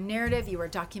 You are narrative, you are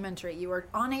documentary. You are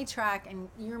on a track, and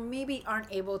you maybe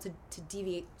aren't able to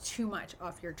deviate too much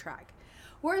off your track.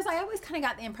 Whereas I always kind of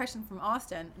got the impression from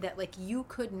Austin that like you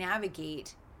could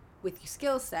navigate with your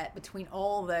skill set between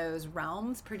all those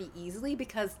realms pretty easily,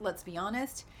 because let's be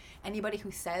honest, anybody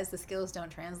who says the skills don't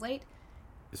translate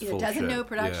either doesn't know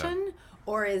production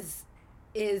or is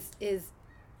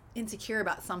insecure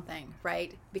about something,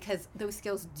 right? Because those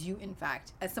skills do, in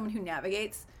fact, as someone who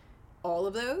navigates all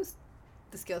of those,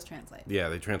 the skills translate. Yeah,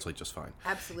 they translate just fine.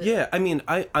 Absolutely. Yeah, I mean,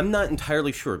 I'm not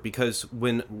entirely sure, because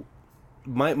when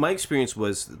my experience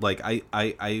was like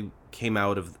I came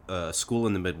out of school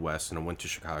in the Midwest, and I went to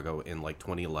Chicago in like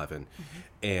 2011,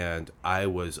 and I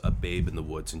was a babe in the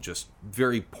woods and just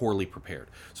very poorly prepared.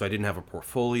 So I didn't have a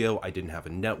portfolio, I didn't have a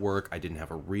network, I didn't have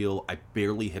a reel, I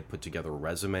barely had put together a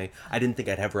resume. I didn't think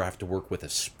I'd ever have to work with a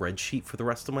spreadsheet for the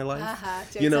rest of my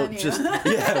life. You know, just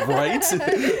yeah, right.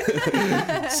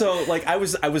 So like I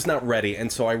was not ready,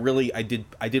 and so I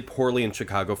did poorly in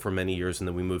Chicago for many years, and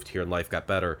then we moved here and life got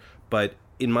better. But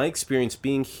in my experience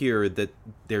being here, that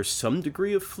there's some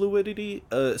degree of fluidity,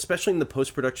 especially in the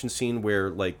post-production scene where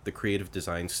like the creative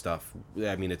design stuff,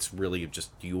 I mean, it's really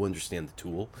just, do you understand the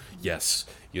tool? Yes,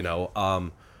 you know.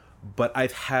 But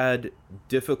I've had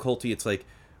difficulty. It's like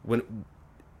when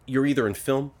you're either in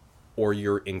film or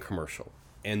you're in commercial.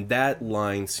 And that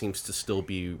line seems to still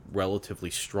be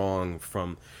relatively strong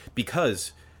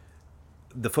because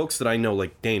the folks that I know,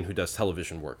 like Dane, who does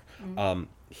television work,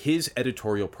 his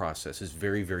editorial process is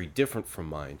very, very different from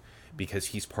mine, because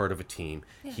he's part of a team.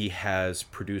 Yeah. He has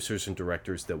producers and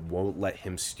directors that won't let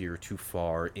him steer too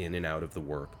far in and out of the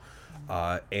work.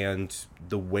 And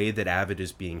the way that Avid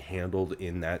is being handled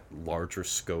in that larger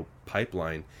scope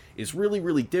pipeline is really,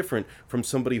 really different from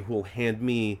somebody who will hand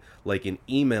me like an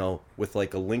email with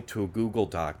like a link to a Google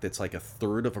Doc that's like a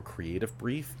third of a creative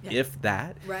brief, if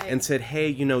that, right. and said, hey,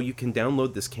 you can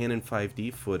download this Canon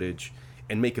 5D footage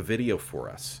and make a video for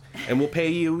us, and we'll pay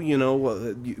you,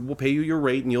 we'll pay you your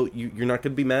rate, and you're not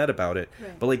going to be mad about it.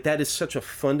 Right. But like that is such a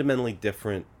fundamentally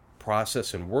different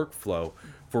process and workflow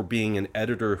for being an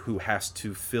editor who has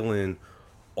to fill in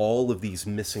all of these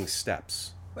missing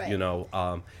steps. Right.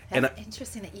 And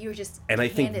interesting that you were just. And I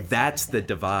think handed that's the something.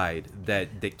 divide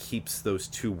that keeps those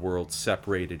two worlds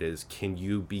separated. Is can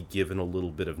you be given a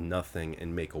little bit of nothing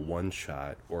and make a one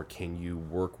shot, or can you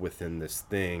work within this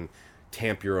thing,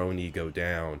 tamp your own ego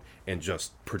down, and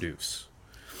just produce?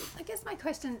 I guess my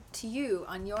question to you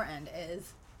on your end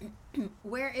is,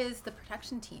 where is the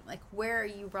production team? Like, where are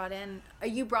you brought in? Are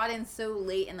you brought in so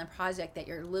late in the project that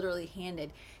you're literally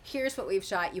handed, here's what we've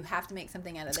shot, you have to make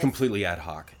something out of It's this? completely ad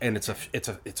hoc, and it's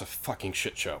a fucking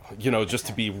shit show, just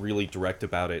to be really direct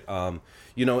about it. And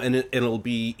it'll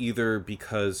be either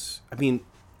because, I've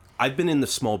been in the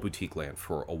small boutique land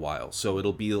for a while, so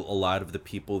it'll be a lot of the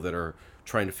people that are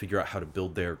trying to figure out how to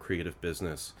build their creative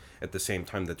business at the same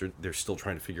time that they're still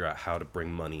trying to figure out how to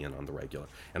bring money in on the regular.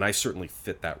 And I certainly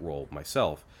fit that role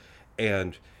myself.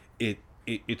 And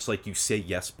it's like you say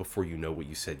yes before you know what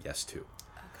you said yes to.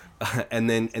 Okay. And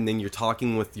then you're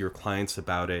talking with your clients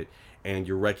about it, and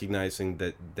you're recognizing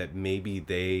that maybe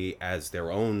they, as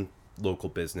their own local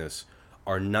business,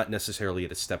 are not necessarily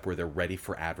at a step where they're ready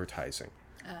for advertising.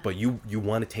 But you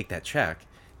want to take that check.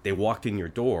 They walked in your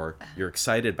door. You're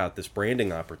excited about this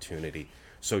branding opportunity,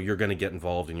 so you're going to get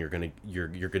involved, and you're going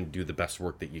to do the best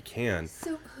work that you can.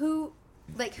 So who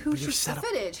shoots the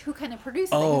footage? Who kind of produces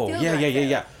Oh, it?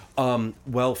 yeah.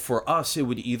 Well, for us, it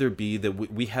would either be that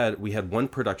we had one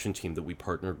production team that we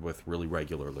partnered with really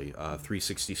regularly,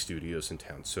 360 Studios in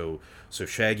town. So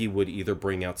Shaggy would either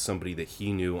bring out somebody that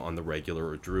he knew on the regular,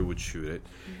 or Drew would shoot it,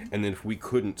 and then if we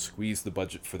couldn't squeeze the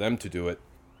budget for them to do it,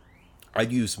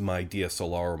 I'd use my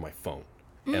DSLR or my phone,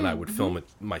 and I would film it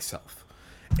myself.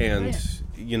 And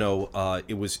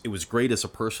it was great as a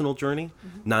personal journey,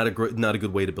 not a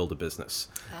good way to build a business,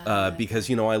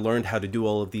 because I learned how to do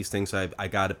all of these things. I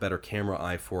got a better camera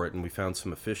eye for it, and we found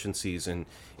some efficiencies in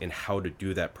how to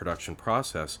do that production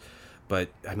process. But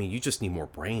you just need more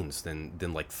brains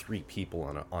than like 3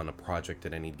 people on a project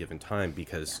at any given time,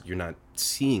 because you're not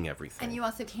seeing everything. And you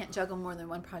also can't juggle more than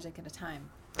one project at a time.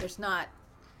 There's not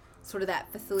sort of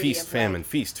that facility feast, of famine, like,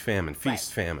 feast, famine, right.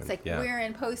 feast, famine. It's like we're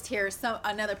in post here, so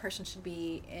another person should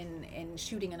be in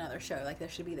shooting another show. Like there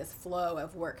should be this flow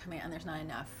of work coming out, and there's not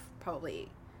enough probably.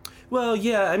 Well,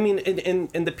 yeah, and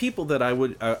the people that I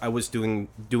was doing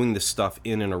this stuff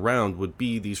in and around would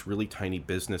be these really tiny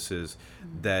businesses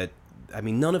that,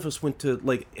 none of us went to,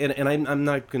 like, and I'm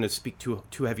not going to speak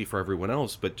too heavy for everyone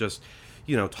else, but just,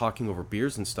 talking over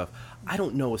beers and stuff, I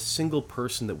don't know a single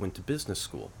person that went to business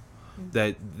school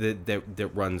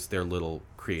that runs their little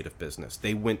creative business.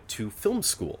 They went to film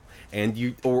school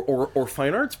and or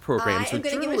fine arts programs or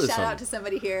journalism. I'm going to give a shout out to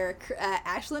somebody here.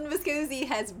 Ashlyn Viscosi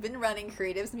has been running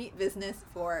Creatives Meet Business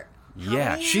for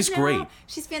she's great.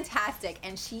 She's fantastic,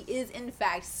 and she is in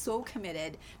fact so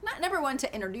committed. Not number one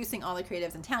to introducing all the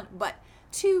creatives in town, but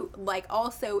to like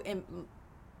also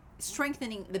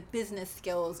strengthening the business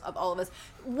skills of all of us.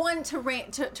 One, to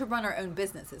run our own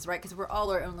businesses, right? Because we're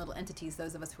all our own little entities,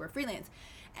 those of us who are freelance.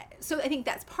 So I think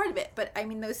that's part of it. But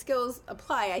those skills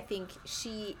apply. I think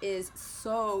she is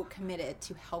so committed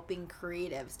to helping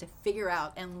creatives to figure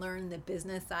out and learn the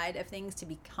business side of things, to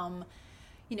become,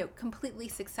 completely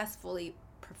successful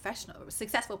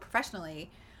professionally,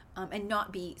 and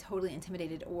not be totally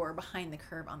intimidated or behind the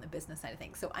curve on the business side of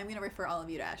things. So I'm going to refer all of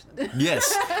you to Ashlyn.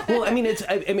 Yes. Well,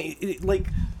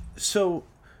 so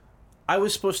I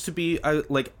was supposed to be,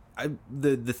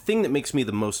 the thing that makes me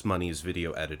the most money is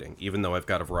video editing, even though I've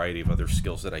got a variety of other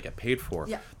skills that I get paid for.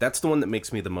 Yeah. That's the one that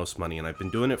makes me the most money, and I've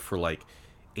been doing it for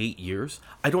 8 years.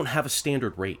 I don't have a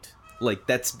standard rate.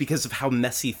 That's because of how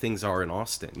messy things are in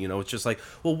Austin. It's just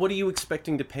well, what are you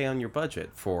expecting to pay on your budget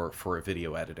for a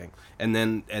video editing? And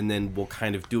then we'll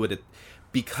kind of do it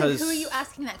because... So who are you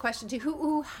asking that question to?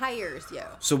 Who hires you?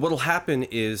 So what'll happen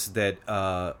is that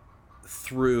I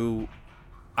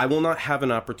will not have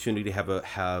an opportunity to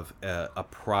have a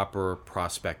proper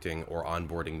prospecting or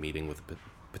onboarding meeting with a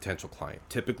potential client.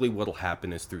 Typically what'll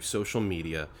happen is through social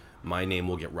media, my name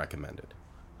will get recommended.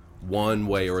 one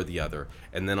way or the other,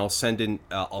 and then I'll send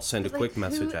a quick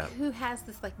message out. Who has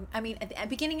this, like, I mean, at the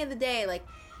beginning of the day, like,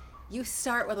 you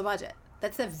start with a budget.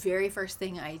 That's the very first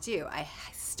thing I do. I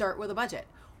start with a budget.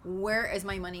 Where is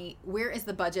my money? Where is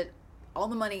the budget? All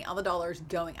the money, all the dollars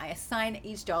going. I assign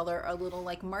each dollar a little,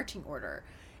 like, marching order.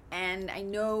 And I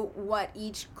know what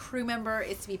each crew member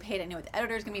is to be paid. I know what the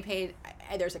editor is going to be paid.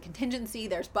 There's a contingency.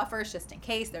 There's buffers just in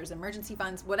case. There's emergency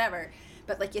funds, whatever.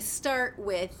 But, like, you start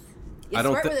with a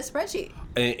spreadsheet.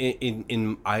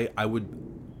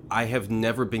 I have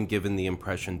never been given the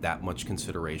impression that much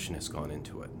consideration has gone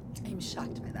into it. I'm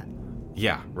shocked by that.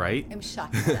 Yeah, right? I'm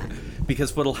shocked by that.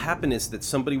 Because what'll happen is that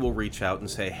somebody will reach out and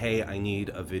say, hey, I need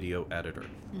a video editor.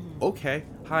 Mm-hmm. Okay.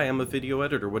 Hi, I'm a video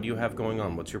editor. What do you have going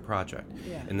on? What's your project?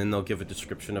 Yeah. And then they'll give a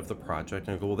description of the project,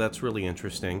 and I go, well, that's really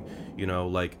interesting. You know,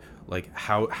 like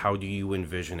how do you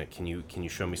envision it? Can you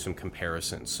show me some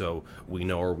comparisons so we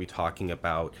know, are we talking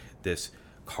about this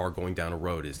car going down a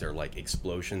road? Is there, like,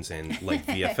 explosions and, like,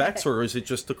 VFX, or is it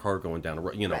just the car going down a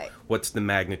road? You know, right. What's the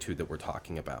magnitude that we're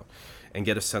talking about? And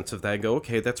get a sense of that and go,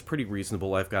 okay, that's pretty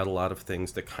reasonable. I've got a lot of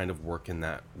things that kind of work in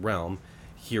that realm.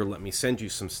 Here, let me send you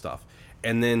some stuff.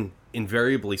 And then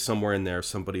invariably somewhere in there,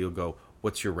 somebody will go,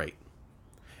 what's your rate?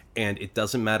 And it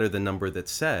doesn't matter the number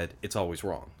that's said, it's always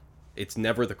wrong. It's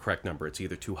never the correct number. It's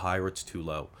either too high or it's too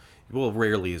low. Well,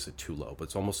 rarely is it too low, but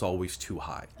it's almost always too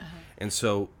high. Uh-huh. And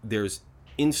so there's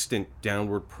instant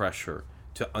downward pressure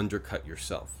to undercut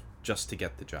yourself just to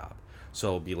get the job. So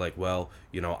it'll be like, well,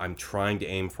 you know, I'm trying to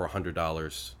aim for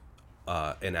 $100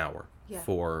 an hour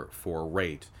for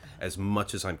rate, as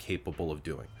much as I'm capable of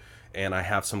doing. And I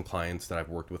have some clients that I've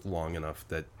worked with long enough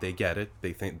that they get it,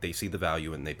 they think they see the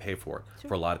value, and they pay for it. Sure.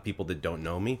 For a lot of people that don't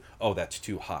know me, oh, that's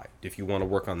too high. If you want to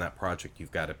work on that project,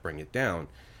 you've got to bring it down.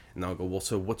 And I'll go, well,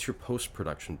 so what's your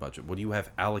post-production budget? What do you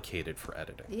have allocated for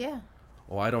editing? Yeah.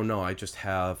 Oh, I don't know. I just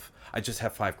have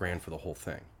 $5,000 for the whole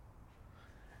thing.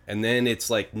 And then it's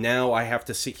like, now I have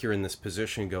to sit here in this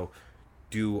position and go,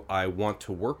 do I want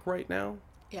to work right now?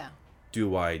 Yeah.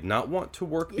 Do I not want to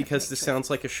work because this sounds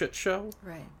like a shit show?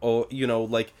 Right. Or, you know,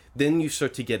 like, then you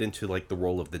start to get into, like, the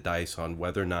roll of the dice on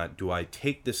whether or not do I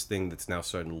take this thing that's now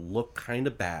starting to look kind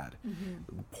of bad,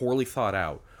 poorly thought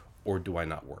out, or do I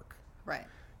not work? Right.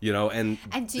 You know, and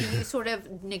do you sort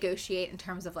of negotiate in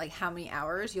terms of, like, how many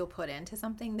hours you'll put into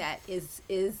something that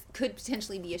could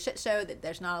potentially be a shit show, that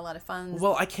there's not a lot of funds?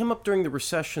 Well, I came up during the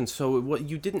recession, so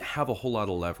you didn't have a whole lot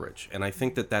of leverage, and I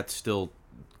think that still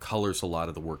colors a lot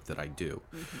of the work that I do.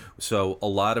 Mm-hmm. So a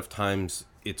lot of times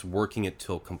it's working it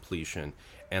till completion,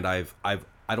 and I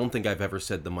don't think I've ever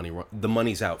said the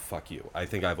money's out, fuck you. I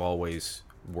think I've always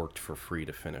worked for free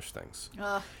to finish things.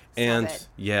 Stop it.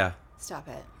 Yeah. Stop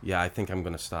it. Yeah, I think I'm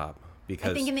going to stop,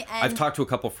 because I think in the end, I've talked to a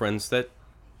couple friends that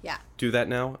do that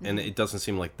now, and it doesn't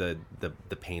seem like the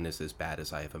pain is as bad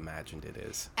as I have imagined it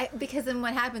is. Because then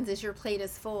what happens is your plate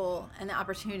is full, and the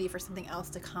opportunity for something else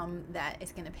to come that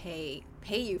is going to pay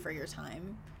you for your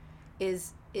time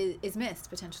is missed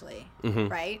potentially,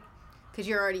 right? Because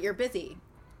you're busy,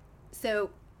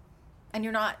 so, and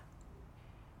you're not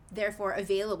therefore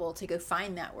available to go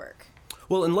find that work.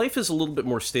 Well, and life is a little bit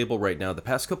more stable right now. The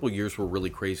past couple of years were really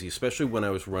crazy, especially when I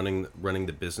was running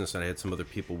the business and I had some other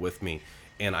people with me,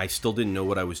 and I still didn't know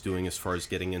what I was doing as far as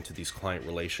getting into these client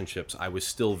relationships. I was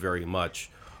still very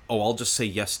much, I'll just say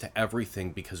yes to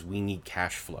everything because we need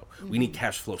cash flow. Mm-hmm. We need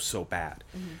cash flow so bad.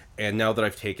 Mm-hmm. And now that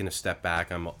I've taken a step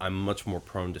back, I'm much more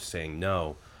prone to saying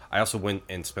no. I also went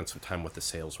and spent some time with the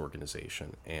sales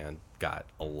organization and got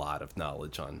a lot of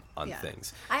knowledge on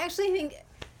things. I actually think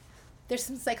there's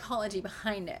some psychology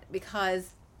behind it,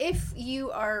 because if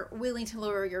you are willing to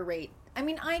lower your rate, I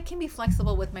mean, I can be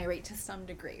flexible with my rate to some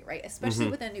degree, right? Especially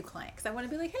with a new client, because I want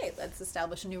to be like, hey, let's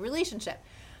establish a new relationship.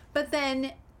 But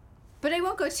I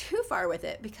won't go too far with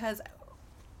it, because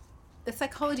the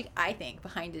psychology, I think,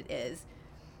 behind it is,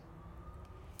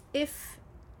 if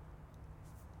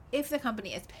the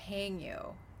company is paying you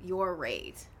your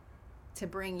rate to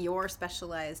bring your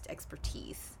specialized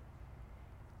expertise,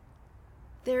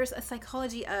 there's a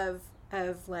psychology of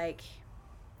I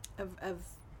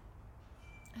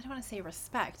don't want to say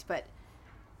respect, but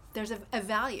there's a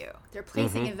value. They're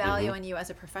placing a value on you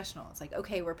as a professional. It's like,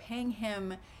 okay, we're paying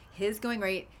him his going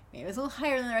rate. Maybe it's a little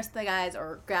higher than the rest of the guys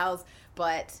or gals,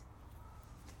 but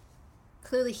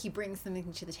clearly he brings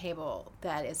something to the table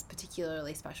that is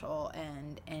particularly special,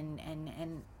 and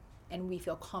we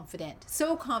feel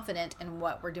so confident in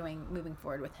what we're doing moving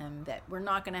forward with him, that we're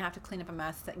not going to have to clean up a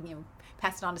mess,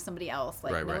 pass it on to somebody else.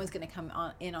 Like, no one's going to come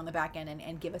in on the back end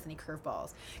and give us any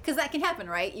curveballs. Because that can happen,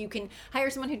 right? You can hire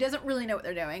someone who doesn't really know what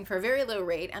they're doing for a very low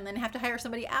rate, and then have to hire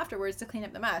somebody afterwards to clean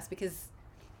up the mess, because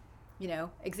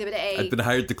Exhibit A. I've been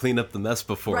hired to clean up the mess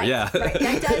before. Right, Yeah, right.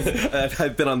 That does.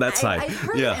 I've been on that side. I've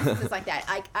heard yeah. instances like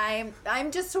that.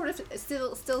 I'm just sort of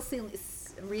still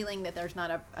reeling that there's not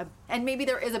a, and maybe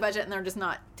there is a budget and they're just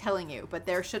not telling you, but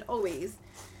there should always.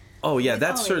 Oh yeah,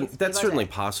 that's always certainly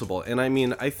possible. And I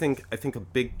mean, I think a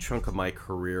big chunk of my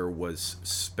career was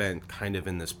spent kind of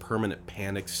in this permanent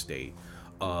panic state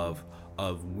of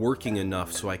working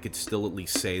enough so I could still at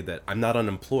least say that I'm not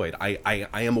unemployed. I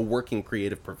am a working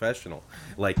creative professional.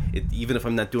 Like, even if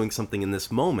I'm not doing something in this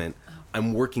moment,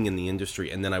 I'm working in the industry.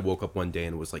 And then I woke up one day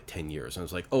and it was like 10 years. And I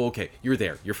was like, oh, okay, you're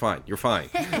there. You're fine.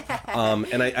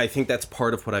 And I think that's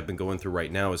part of what I've been going through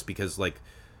right now is because, like,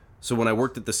 so when I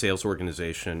worked at the sales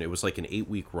organization, it was like an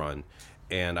 8-week run.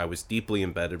 And I was deeply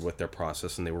embedded with their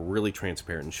process, and they were really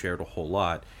transparent and shared a whole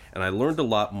lot. And I learned a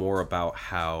lot more about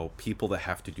how people that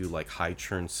have to do like high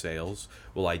churn sales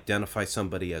will identify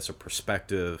somebody as a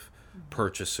prospective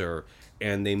purchaser,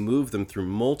 and they move them through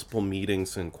multiple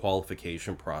meetings and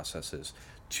qualification processes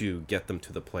to get them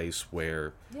to the place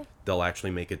where they'll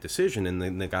actually make a decision. And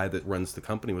then the guy that runs the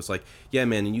company was like, yeah,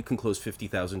 man, and you can close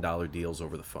 $50,000 deals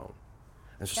over the phone.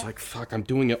 It's just like, fuck, I'm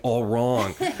doing it all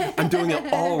wrong. I'm doing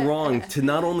it all wrong to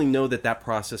not only know that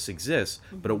process exists,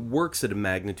 but it works at a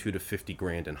magnitude of 50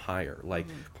 grand and higher. Like,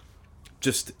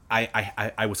 just,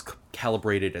 I was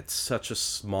calibrated at such a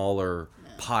smaller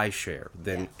pie share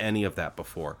than any of that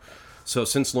before. So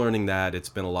since learning that, it's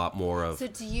been a lot more of... So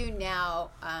do you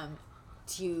now,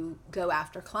 do you go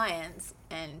after clients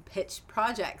and pitch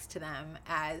projects to them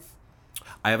as...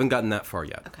 I haven't gotten that far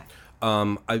yet. Okay.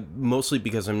 I mostly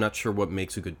because I'm not sure what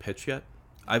makes a good pitch yet.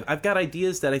 I've got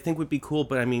ideas that I think would be cool,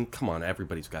 but I mean, come on,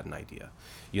 everybody's got an idea,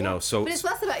 you know. So, but it's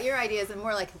less about your ideas and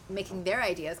more like making their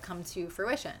ideas come to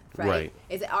fruition, right?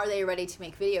 Are they ready to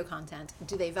make video content?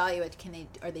 Do they value it?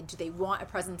 Do they want a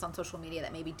presence on social media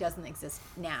that maybe doesn't exist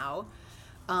now?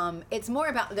 It's more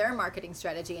about their marketing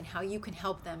strategy and how you can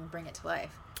help them bring it to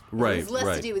life. Right. It's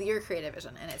less to do with your creative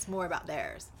vision, and it's more about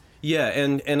theirs. Yeah,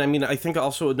 and I mean, I think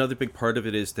also another big part of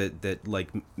it is that like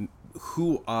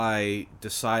who I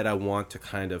decide I want to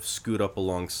kind of scoot up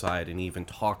alongside and even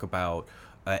talk about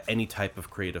any type of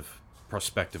creative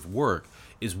prospective work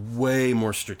is way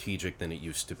more strategic than it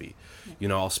used to be. You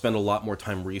know, I'll spend a lot more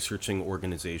time researching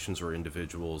organizations or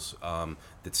individuals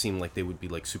that seem like they would be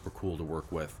like super cool to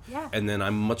work with. Yeah. And then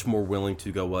I'm much more willing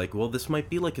to go like, well, this might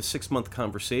be like a 6-month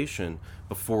conversation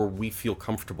before we feel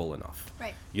comfortable enough.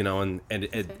 Right. You know, and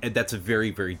that's a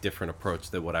very, very different approach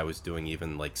than what I was doing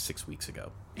even like 6 weeks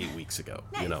ago, 8 weeks ago,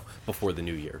 Nice. you know, before the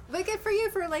new year. But good for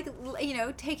you for like,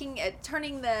 looking at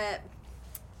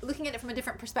it from a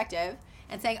different perspective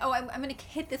and saying, oh, I'm going to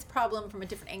hit this problem from a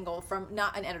different angle, from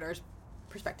not an editor's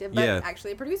perspective, but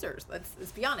actually a producer's.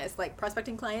 Let's be honest. Like,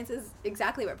 prospecting clients is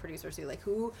exactly what producers do. Like,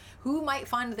 who might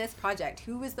fund this project?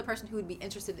 Who is the person who would be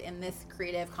interested in this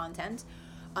creative content?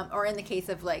 Or in the case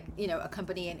of like, a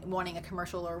company and wanting a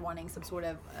commercial or wanting some sort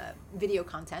of video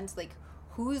content, like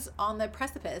who's on the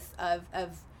precipice of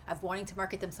wanting to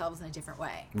market themselves in a different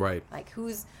way. Right. Like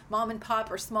whose mom and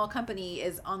pop or small company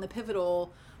is on the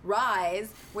pivotal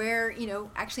rise where,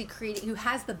 actually who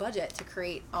has the budget to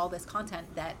create all this content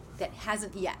that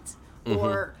hasn't yet. Mm-hmm.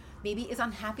 Or maybe is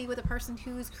unhappy with a person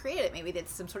who's created it. Maybe there's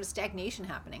some sort of stagnation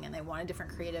happening and they want a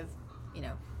different creative,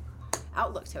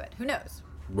 outlook to it. Who knows?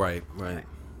 Right. Anyway.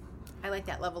 I like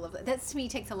that level of, that to me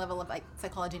takes a level of like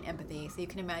psychology and empathy. So you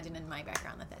can imagine in my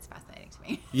background that's fascinating to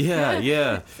me.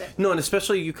 Yeah. So. No, and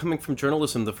especially you coming from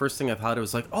journalism, the first thing I thought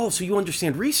was like, oh, so you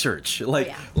understand research,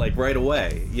 like right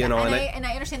away, you know. And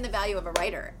I understand the value of a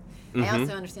writer. Mm-hmm. I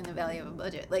also understand the value of a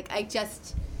budget. Like the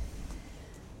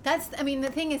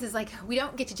thing is like we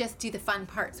don't get to just do the fun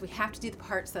parts. We have to do the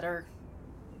parts that are,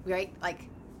 right? Like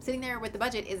sitting there with the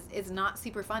budget is not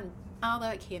super fun, although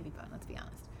it can be fun. Let's be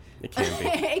honest. It can be.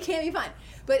 It can be fun.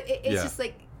 But it's just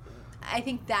like, I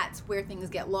think that's where things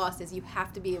get lost is you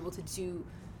have to be able to do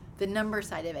the number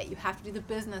side of it. You have to do the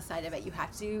business side of it. You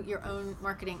have to do your own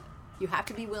marketing. You have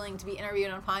to be willing to be interviewed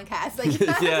on podcasts. Like you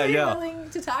have to be willing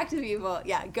to talk to people.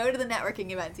 Yeah, go to the networking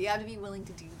events. You have to be willing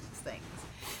to do these things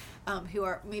who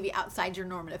are maybe outside your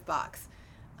normative box.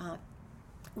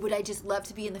 Would I just love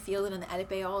to be in the field and in the edit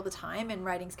bay all the time and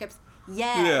writing scripts?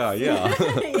 Yes. Yeah.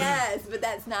 Yes, but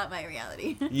that's not my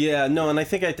reality. Yeah, no, and I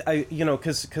think I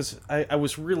because I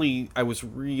was really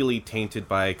tainted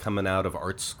by coming out of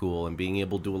art school and being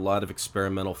able to do a lot of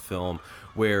experimental film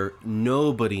where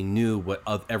nobody knew what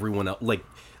everyone else like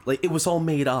it was all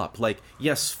made up. Like,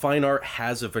 yes, fine art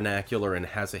has a vernacular and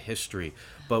has a history,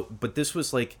 but this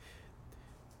was like.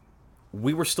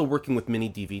 We were still working with mini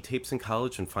DV tapes in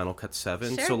college in Final Cut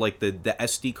 7, Sure. So like the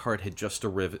SD card had just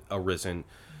arisen.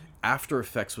 After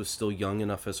Effects was still young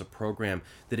enough as a program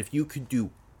that if you could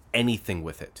do anything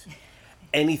with it,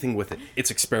 it's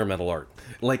experimental art.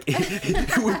 Like,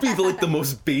 it would be like the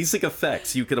most basic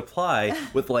effects you could apply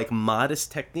with like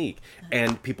modest technique,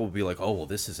 and people would be like, oh, well,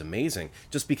 this is amazing,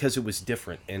 just because it was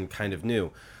different and kind of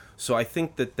new. So I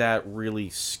think that really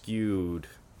skewed,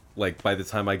 like, by the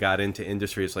time I got into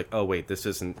industry, it's like, oh wait, this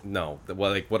isn't, no,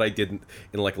 well, like what I did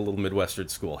in like a little Midwestern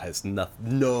school has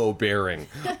no bearing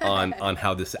on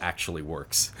how this actually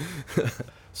works.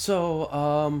 So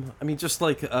I mean, just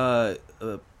like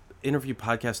interview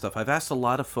podcast stuff, I've asked a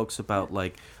lot of folks about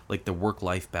like the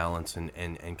work-life balance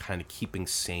and kind of keeping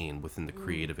sane within the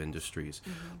creative industries.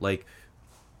 Like,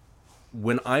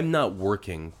 when I'm not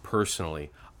working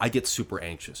personally, I get super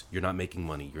anxious. You're not making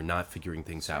money. You're not figuring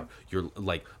things out. You're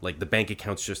like the bank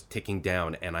account's just ticking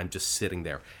down, and I'm just sitting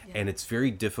there. Yeah. And it's very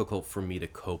difficult for me to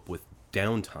cope with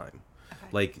downtime.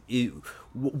 Okay. Like,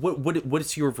 what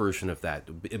is your version of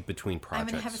that between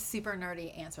projects? I'm gonna have a super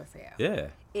nerdy answer for you. Yeah.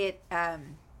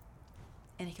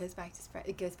 And it goes back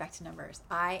to numbers.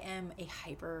 I am a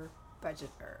hyper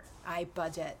budgeter. I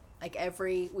budget. Like,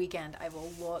 every weekend I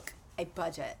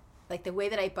budget. Like, the way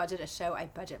that I budget a show, I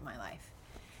budget my life.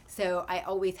 So I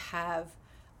always have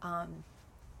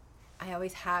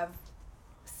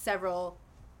several.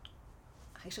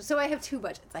 Actually, so I have two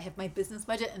budgets. I have my business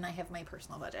budget and I have my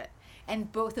personal budget, and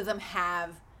both of them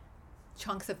have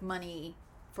chunks of money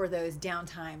for those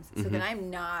downtimes. So that I'm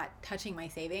not touching my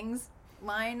savings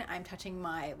line. I'm touching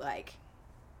my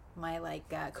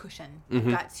cushion. I've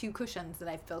got two cushions that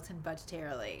I've built in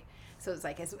budgetarily. So it's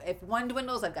like, if one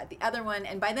dwindles, I've got the other one,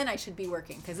 and by then I should be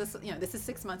working, because this is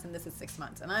 6 months and this is 6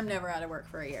 months, and I'm never out of work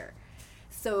for a year.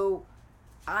 So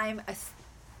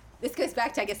this goes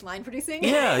back to, I guess, line producing.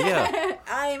 Yeah.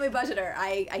 I am a budgeter.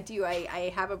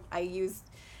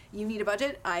 You need a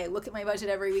budget. I look at my budget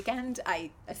every weekend.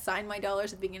 I assign my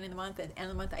dollars at the beginning of the month. At the end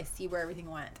of the month, I see where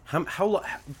everything went. How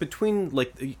between,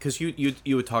 like, because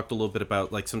you had talked a little bit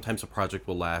about, like, sometimes a project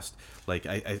will last, like,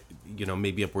 I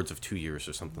maybe upwards of 2 years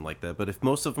or something like that. But if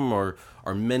most of them are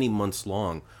many months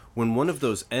long, when one of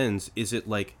those ends, is it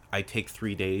like I take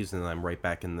 3 days and then I'm right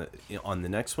back on the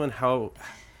next one? How?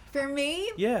 For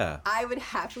me, yeah, I would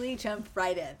happily jump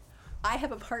right in. I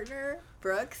have a partner,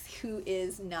 Brooks, who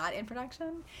is not in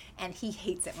production, and he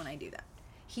hates it when I do that.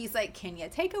 He's like, can you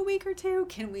take a week or two?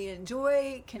 Can we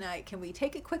enjoy? Can we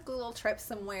take a quick little trip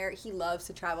somewhere? He loves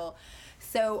to travel.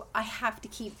 So I have to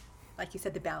keep, like you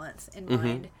said, the balance in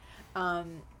mind. I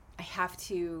have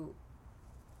to,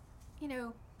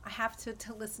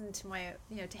 to listen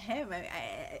to to him.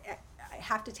 I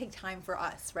have to take time for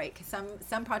us, right? Because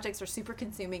some projects are super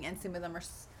consuming, and some of them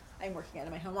I'm working out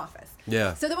of my home office.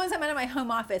 Yeah. So the ones I'm out of my home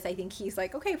office, I think he's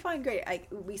like, okay, fine, great.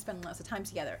 We spend lots of time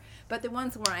together. But the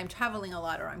ones where I'm traveling a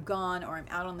lot, or I'm gone, or I'm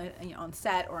out on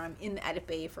set, or I'm in the edit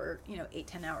bay for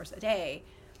 8-10 hours a day,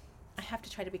 I have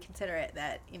to try to be considerate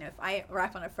that if I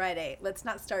wrap on a Friday, let's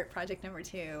not start project number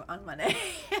 2 on Monday.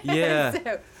 Yeah.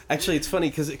 So, actually, it's funny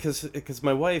because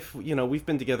my wife, we've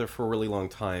been together for a really long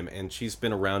time, and she's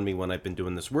been around me when I've been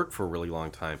doing this work for a really long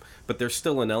time. But there's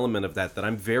still an element of that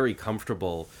I'm very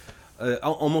comfortable,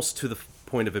 almost to the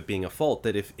point of it being a fault,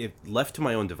 that if left to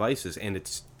my own devices,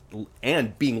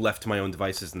 and being left to my own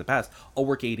devices in the past, I'll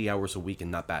work 80 hours a week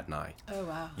and not bat an eye. Oh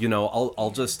wow.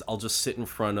 I'll just sit in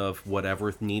front of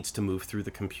whatever needs to move through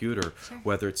the computer, Sure.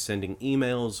 whether it's sending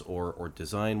emails or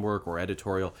design work or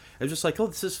editorial. I'm just like, oh,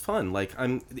 this is fun. Like,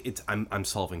 I'm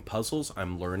solving puzzles.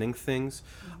 I'm learning things.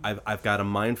 I've got a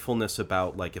mindfulness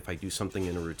about, like, if I do something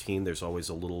in a routine, there's always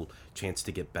a little chance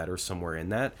to get better somewhere in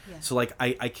that. Yeah. So like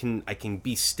I can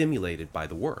be stimulated by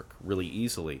the work really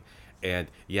easily. And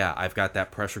yeah, I've got that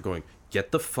pressure going,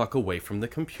 get the fuck away from the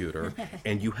computer,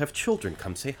 and you have children,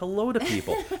 come say hello to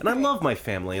people. And I love my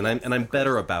family, and I'm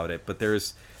better about it, but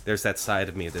there's that side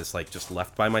of me that's like, just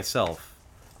left by myself,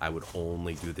 I would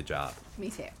only do the job.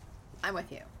 Me too. I'm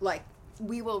with you. Like,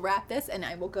 we will wrap this, and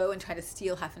I will go and try to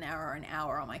steal half an hour or an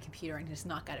hour on my computer and just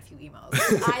knock out a few emails.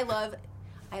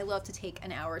 I love to take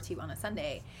an hour or two on a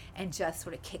Sunday and just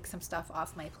sort of kick some stuff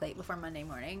off my plate before Monday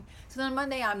morning. So then on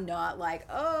Monday, I'm not like,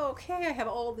 oh, okay, I have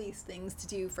all these things to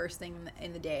do first thing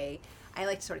in the day. I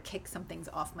like to sort of kick some things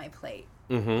off my plate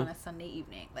on a Sunday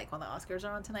evening. Like, when the Oscars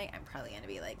are on tonight, I'm probably going to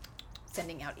be like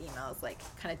sending out emails, like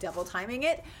kind of double timing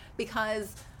it,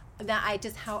 because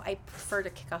how I prefer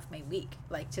to kick off my week,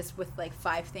 like just with like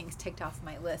 5 things ticked off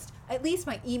my list. At least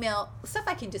my email stuff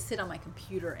I can just sit on my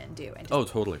computer and do, and just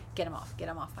totally get them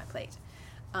off my plate.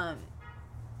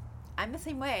 I'm the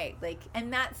same way, like,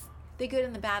 and that's the good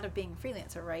and the bad of being a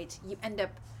freelancer, right? You end up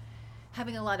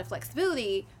having a lot of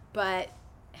flexibility, but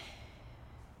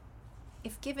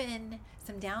if given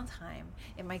some downtime,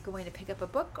 am I going to pick up a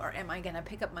book, or am I going to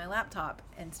pick up my laptop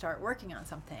and start working on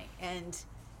something? And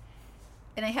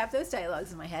I have those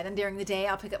dialogues in my head. And during the day,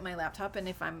 I'll pick up my laptop, and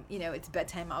if I'm, it's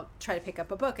bedtime, I'll try to pick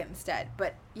up a book instead.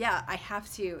 But yeah, I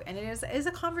have to, and it is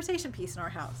a conversation piece in our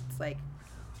house. It's like,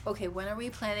 okay, when are we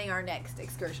planning our next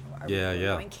excursion? Are we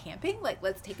going camping? Like,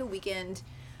 let's take a weekend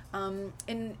in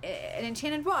an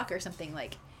enchanted walk or something.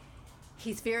 Like,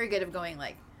 he's very good at going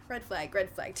like, red flag,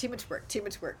 too much work,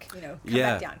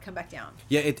 come back down.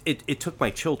 Yeah, it took my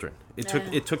children. It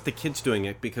took the kids doing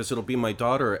it, because it'll be my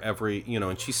daughter every,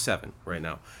 and she's 7 right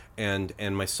now.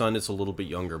 And my son is a little bit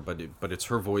younger, but it's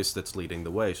her voice that's leading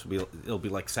the way. It'll be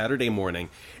like Saturday morning,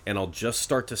 and I'll just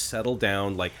start to settle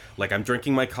down, like I'm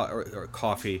drinking my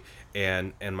coffee,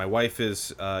 and my wife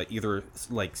is either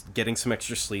like getting some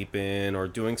extra sleep in or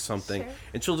doing something,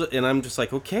 sure. and I'm just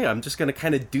like, okay, I'm just gonna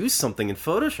kind of do something in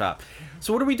Photoshop.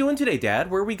 So what are we doing today, Dad?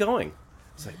 Where are we going?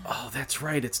 It's like, oh, that's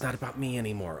right. It's not about me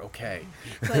anymore. Okay.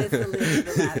 But it's the lead of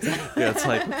the laptop. Yeah, it's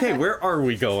like, okay, where are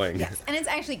we going? Yes, and it's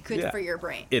actually good for your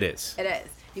brain. It is. It is.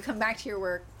 You come back to your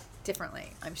work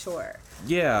differently, I'm sure.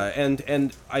 Yeah,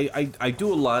 and I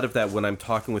do a lot of that when I'm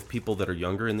talking with people that are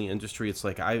younger in the industry. It's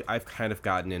like I've kind of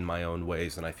gotten in my own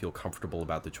ways, and I feel comfortable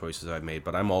about the choices I've made,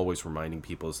 but I'm always reminding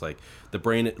people, it's like the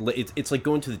brain, it's like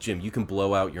going to the gym. You can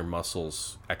blow out your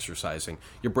muscles exercising.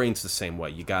 Your brain's the same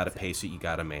way. You got to pace it. You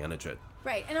got to manage it.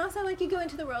 Right, and also, like, you go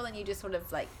into the world and you just sort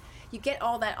of, like, you get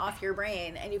all that off your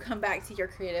brain, and you come back to your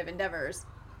creative endeavors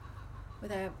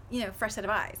with a, fresh set of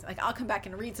eyes. Like, I'll come back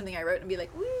and read something I wrote and be like,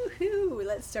 woohoo,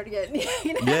 let's start again.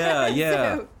 Yeah.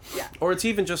 So, yeah. Or it's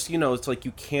even just, it's like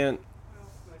you can't,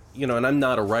 and I'm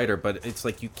not a writer, but it's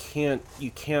like you can't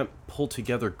pull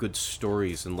together good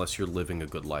stories unless you're living a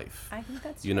good life. I think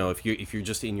that's true. If you're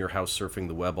just in your house surfing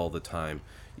the web all the time,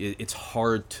 it's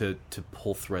hard to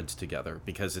pull threads together,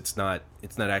 because it's not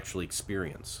actually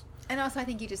experience. And also, I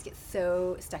think you just get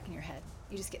so stuck in your head.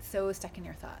 You just get so stuck in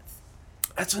your thoughts.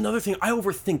 That's another thing. I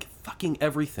overthink fucking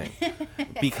everything,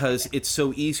 because it's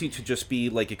so easy to just be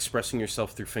like expressing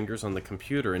yourself through fingers on the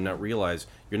computer and not realize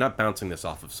you're not bouncing this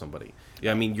off of somebody.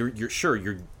 Yeah, I mean, you're sure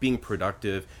you're being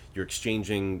productive, you're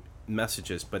exchanging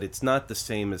messages, but it's not the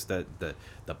same as the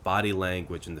body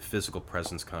language and the physical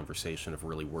presence conversation of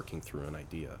really working through an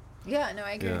idea. Yeah, no,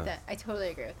 I agree with that. I totally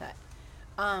agree with that.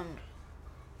 I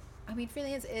mean,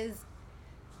 freelance is,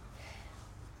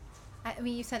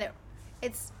 you said it,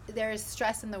 there's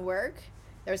stress in the work.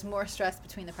 There's more stress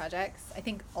between the projects. I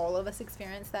think all of us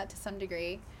experience that to some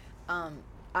degree.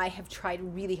 I have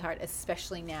tried really hard,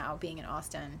 especially now being in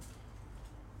Austin,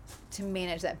 to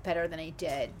manage that better than I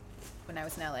did when I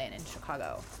was in LA and in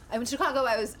Chicago. In Chicago,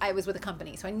 I was with a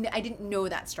company, so I didn't know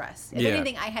that stress. If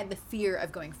anything, I had the fear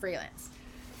of going freelance.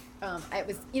 I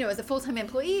was, as a full-time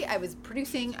employee, I was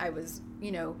producing, I was,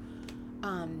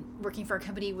 working for a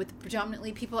company with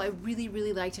predominantly people I really,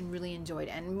 really liked and really enjoyed.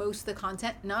 And most of the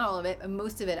content, not all of it, but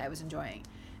most of it I was enjoying.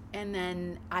 And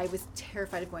then I was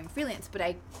terrified of going freelance, but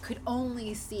I could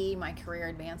only see my career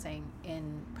advancing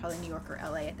in probably New York or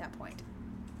LA at that point.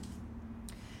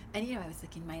 And, I was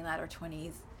like in my latter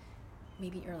 20s,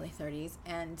 maybe early 30s,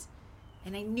 and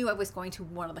I knew I was going to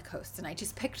one of the coasts, and I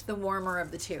just picked the warmer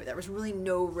of the two. There was really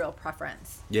no real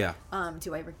preference. Yeah.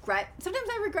 Do I regret? Sometimes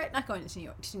I regret not going to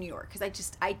New York,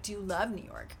 because I do love New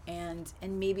York, and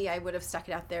maybe I would have stuck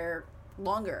it out there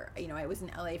longer. I was in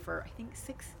LA for I think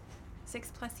six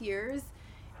plus years,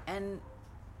 and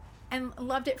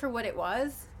loved it for what it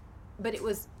was. But it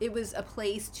was a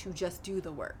place to just do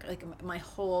the work. Like, my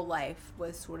whole life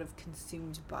was sort of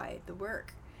consumed by the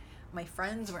work. My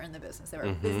friends were in the business. There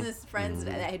were business friends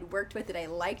that I had worked with that I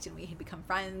liked, and we had become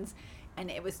friends.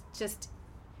 And it was just,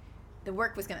 the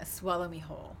work was going to swallow me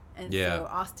whole. And so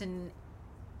Austin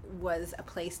was a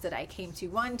place that I came to,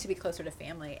 one, to be closer to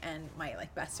family and my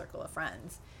best circle of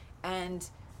friends, and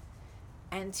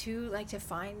two, to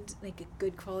find a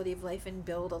good quality of life and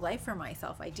build a life for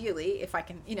myself, ideally, if I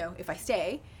can, if I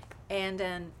stay.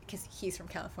 And because he's from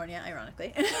California,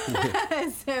 ironically.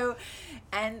 So,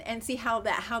 and see how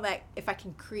that if I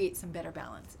can create some better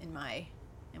balance in my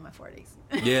 40s.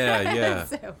 Yeah.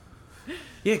 So.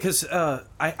 Yeah, because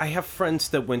I have friends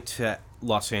that went to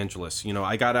Los Angeles.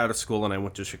 I got out of school and I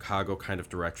went to Chicago kind of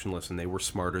directionless, and they were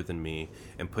smarter than me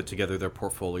and put together their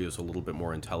portfolios a little bit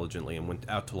more intelligently and went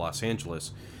out to Los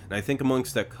Angeles. And I think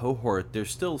amongst that cohort,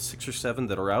 there's still 6 or 7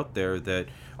 that are out there that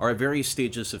are at various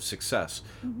stages of success.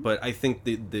 But I think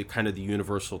the kind of the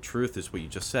universal truth is what you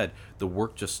just said. The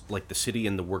work just, the city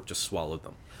and the work just swallowed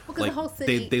them. Well, because the whole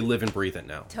city... They live and breathe it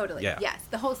now. Totally, yeah. Yes.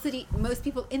 The whole city, most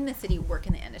people in the city work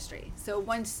in the industry. So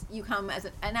once you come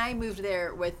and I moved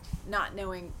there with not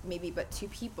knowing maybe but 2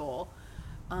 people,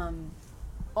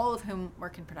 all of whom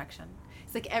work in production.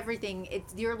 It's like everything,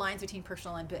 your lines between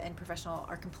personal and professional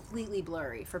are completely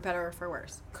blurry, for better or for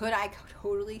worse. Could I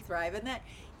totally thrive in that?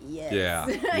 Yes.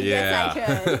 Yeah. Yes,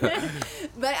 I could.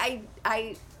 But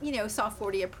I saw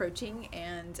 40 approaching,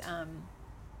 and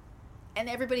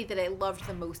everybody that I loved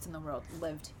the most in the world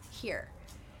lived here.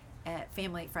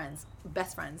 Family, friends,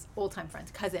 best friends, old-time friends,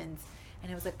 cousins.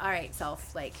 And I was like, all right,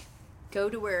 self, like, go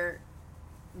to where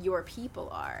your people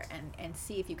are and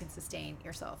see if you can sustain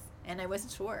yourself. And I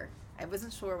wasn't sure.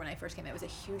 When I first came. It was a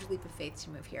huge leap of faith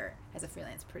to move here as a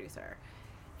freelance producer.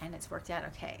 And it's worked out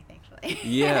okay, thankfully.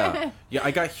 Yeah. I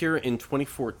got here in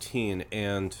 2014,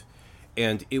 and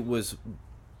it was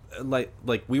like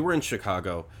we were in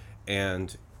Chicago,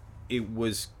 and it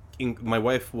was my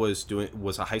wife was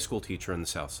a high school teacher in the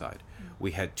South Side.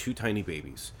 We had 2 tiny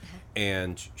babies,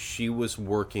 and she was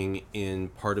working in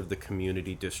part of the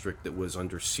community district that was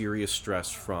under serious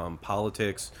stress from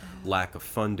politics, lack of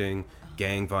funding,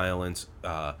 gang violence,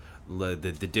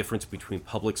 the difference between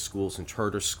public schools and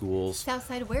charter schools. South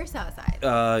Side, where South Side?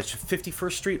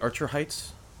 51st Street, Archer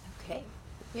Heights. Okay.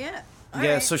 Yeah. All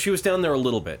right. So she was down there a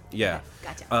little bit. Yeah.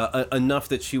 Okay. Gotcha. Enough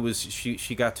that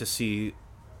she got to see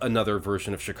another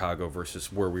version of Chicago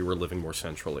versus where we were living more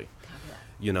centrally.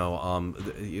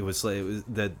 It was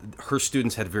that her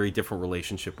students had a very different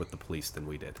relationship with the police than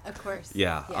we did. Of course.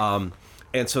 Yeah.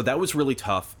 And so that was really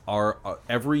tough. Our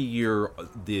every year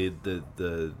the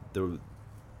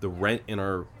rent in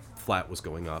our flat was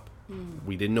going up.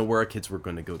 We didn't know where our kids were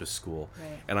going to go to school.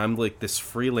 Right. And I'm like this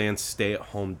freelance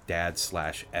stay-at-home dad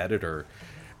 / editor.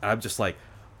 And I'm just like,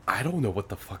 I don't know what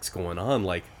the fuck's going on.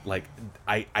 Like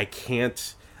I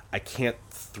can't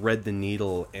thread the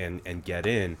needle and get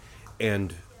in.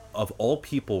 And of all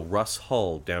people, Russ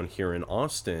Hull down here in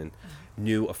Austin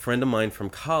knew a friend of mine from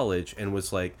college and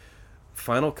was like,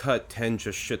 Final Cut 10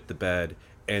 just shit the bed,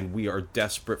 and we are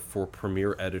desperate for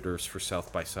premiere editors for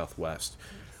South by Southwest.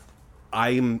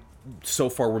 I'm so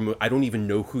far removed. I don't even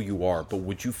know who you are, but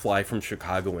would you fly from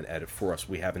Chicago and edit for us?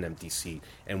 We have an empty seat,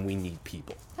 and we need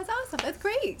people. That's awesome. That's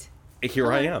great.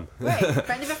 Here I am. Right.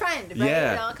 Friend of a friend, right?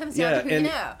 Yeah. It all comes down to who you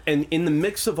know. And in the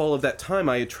mix of all of that time,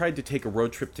 I had tried to take a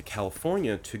road trip to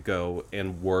California to go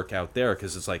and work out there,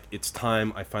 because it's like, it's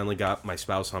time. I finally got my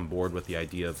spouse on board with the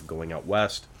idea of going out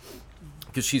west,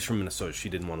 because she's from Minnesota. She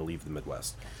didn't want to leave the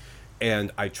Midwest.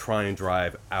 And I try and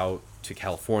drive out to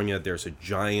California. There's a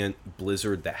giant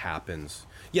blizzard that happens.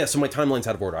 Yeah, so my timeline's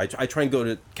out of order. I try and go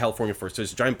to California first.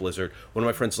 There's a giant blizzard. One of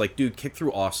my friends is like, dude, kick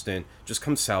through Austin. Just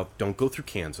come south. Don't go through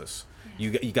Kansas.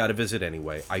 You got to visit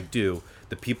anyway. I do.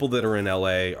 The people that are in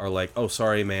LA are like, oh,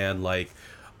 sorry, man. Like,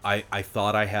 I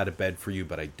thought I had a bed for you,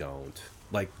 but I don't.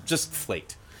 Like, just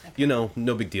flaked. Okay.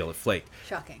 No big deal. It flaked.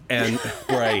 Shocking. And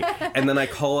right. And then I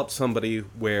call up somebody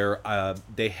where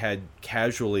they had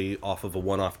casually, off of a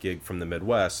one-off gig from the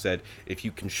Midwest, said, if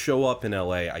you can show up in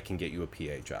LA, I can get you a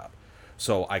PA job.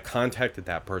 So I contacted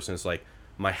that person. It's like,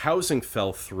 my housing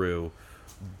fell through,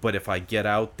 but if I get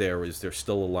out there, is there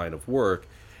still a line of work?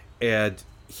 And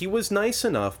he was nice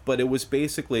enough, but it was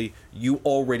basically, you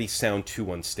already sound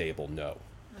too unstable. No.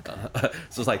 Okay.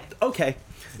 So it's like, okay.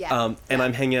 Yeah. And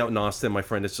I'm hanging out in Austin. My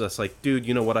friend is just like, dude,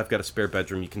 you know what? I've got a spare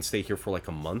bedroom. You can stay here for like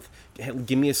a month.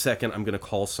 Give me a second. I'm going to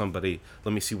call somebody.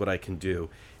 Let me see what I can do.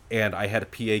 And I had a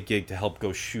PA gig to help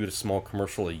go shoot a small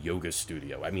commercial at a yoga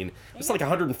studio. I mean, it's like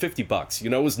 $150.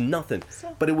 It was nothing.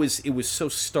 But it was so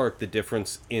stark, the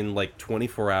difference in like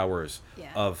 24 hours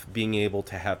of being able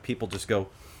to have people just go,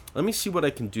 let me see what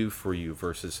I can do for you,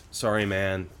 versus, sorry,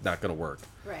 man, not going to work.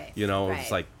 Right. It's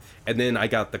like, and then I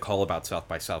got the call about South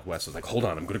by Southwest. I was like, hold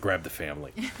on, I'm going to grab the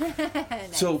family.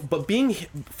 Nice. So, but being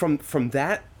from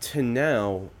that to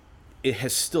now, it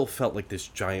has still felt like this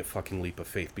giant fucking leap of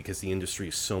faith, because the industry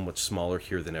is so much smaller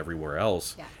here than everywhere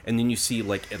else. Yeah. And then you see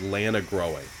like Atlanta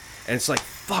growing, and it's like,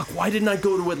 fuck, why didn't I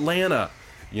go to Atlanta?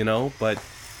 But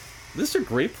this is a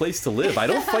great place to live. I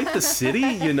don't fight the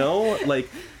city, like.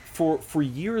 For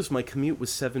years, my commute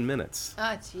was 7 minutes. Oh,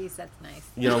 jeez, that's nice.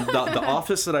 The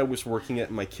office that I was working at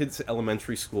in my kids'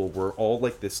 elementary school were all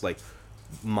like this, like,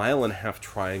 1.5-mile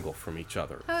triangle from each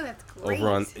other. Oh, that's great.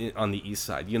 Over on the east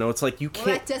side. It's like, you can't...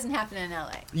 Well, that doesn't happen in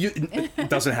LA. It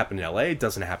doesn't happen in LA. It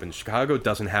doesn't happen in Chicago. It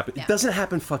doesn't happen... Yeah. It doesn't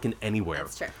happen fucking anywhere.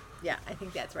 That's true. Yeah, I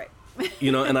think that's right.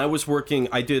 And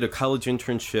I did a college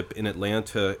internship in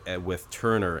Atlanta with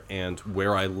Turner, and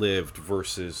where I lived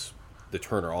versus the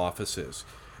Turner offices,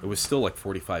 it was still like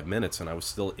 45 minutes, and I was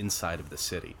still inside of the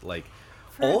city. Like,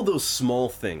 all those small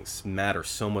things matter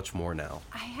so much more now.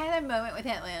 I had a moment with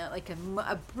Atlanta, like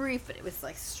a brief, but it was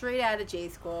like straight out of J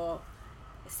school.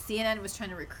 CNN was trying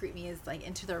to recruit me as like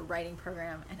into their writing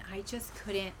program, and I just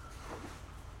couldn't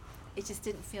it just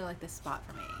didn't feel like the spot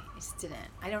for me. It just didn't.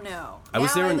 I don't know. I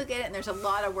was there I look at it and there's a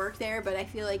lot of work there, but I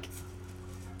feel like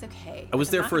it's okay. I was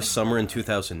I'm there not for a gonna summer in feel it.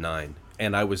 2009,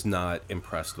 and I was not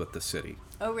impressed with the city.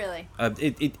 Oh, really?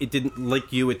 It didn't,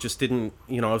 like you, it just didn't,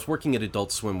 I was working at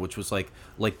Adult Swim, which was like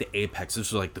the apex.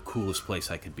 This was like the coolest place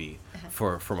I could be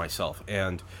for myself.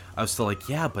 And I was still like,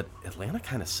 yeah, but Atlanta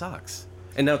kind of sucks.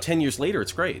 And now 10 years later,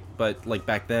 it's great. But like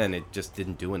back then, it just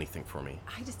didn't do anything for me.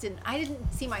 I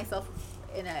didn't see myself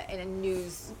in the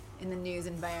news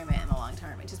environment in the long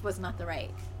term. It just was not the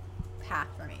right path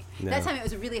for me. No. That time it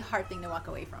was a really hard thing to walk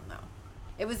away from,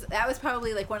 though. That was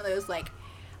probably like one of those, like,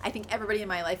 I think everybody in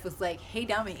my life was like, hey,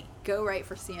 dummy, go write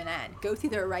for CNN. Go through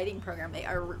their writing program. They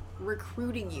are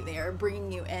recruiting you. They are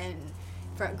bringing you in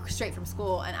straight from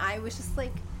school. And I was just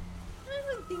like,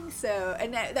 I don't think so.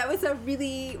 And that was a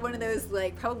really one of those,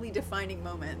 like, probably defining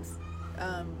moments.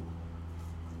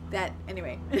 That,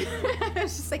 anyway. I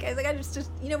was just like, I just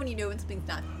when you know when something's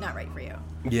not right for you.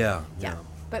 Yeah.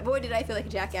 But boy, did I feel like a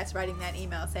jackass writing that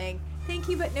email saying, thank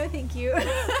you, but no thank you.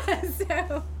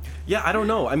 So... Yeah, I don't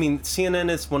know. I mean,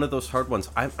 CNN is one of those hard ones.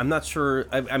 I'm not sure.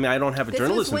 I mean, I don't have a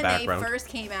journalism background. This was when they first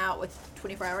came out with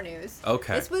 24-hour news.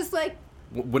 Okay. This was like...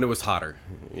 When it was hotter.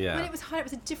 Yeah. When it was hot, it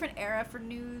was a different era for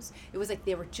news. It was like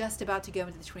they were just about to go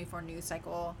into the 24 news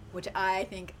cycle, which I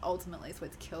think ultimately is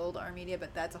what's killed our media,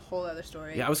 but that's a whole other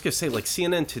story. Yeah, I was going to say, like,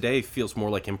 CNN today feels more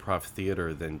like improv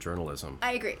theater than journalism.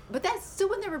 I agree. But that's still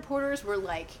when the reporters were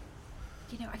like...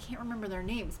 I can't remember their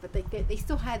names, but they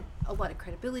still had a lot of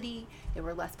credibility. They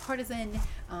were less partisan.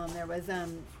 There was,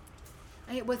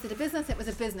 was it a business? It was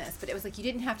a business, but it was like you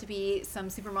didn't have to be some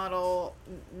supermodel,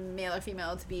 male or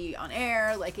female, to be on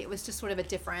air. Like, it was just sort of a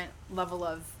different level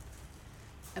of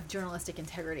journalistic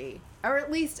integrity, or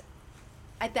at least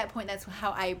at that point, that's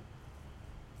how I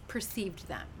perceived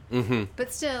them. Mm-hmm.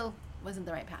 But still, wasn't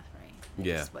the right path for me.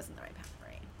 Yeah, it just wasn't the right path for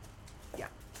me. Yeah.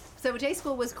 So J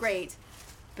School was great.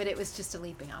 But it was just a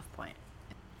leaping off point.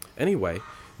 Anyway,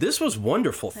 this was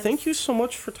wonderful. Thank you so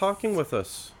much for talking with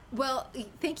us. Well,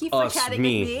 thank you for chatting with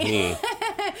me. Me.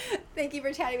 Thank you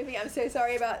for chatting with me. I'm so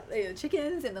sorry about the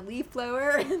chickens and the leaf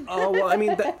blower. Oh, well, I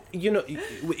mean,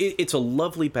 it's a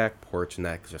lovely back porch, and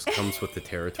that just comes with the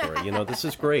territory. This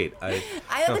is great. I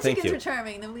thought the chickens were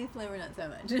charming. The leaf blower, not so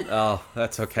much. Oh,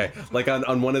 that's okay. Like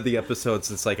on one of the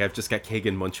episodes, it's like I've just got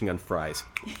Kagan munching on fries.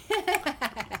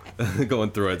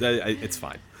 Going through it. It's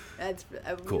fine. That's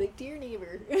cool. Like, dear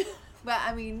neighbor. But,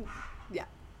 I mean, yeah.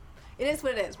 It is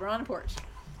what it is. We're on a porch.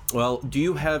 Well, do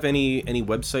you have any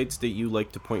websites that you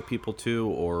like to point people to,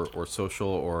 or social,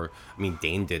 or, I mean,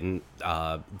 Dane didn't,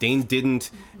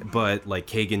 but, like,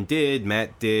 Kagan did,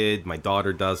 Matt did, my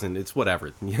daughter doesn't, it's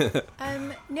whatever.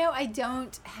 No, I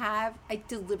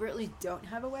deliberately don't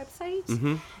have a website.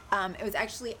 Mm-hmm. It was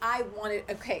actually,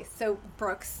 so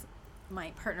Brooks,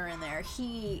 my partner in there,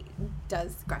 he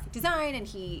does graphic design and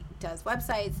he does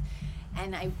websites,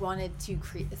 and I wanted to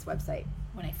create this website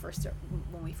when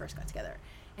we first got together,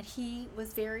 and he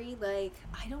was very like,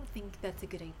 I don't think that's a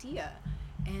good idea,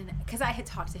 and because I had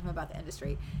talked to him about the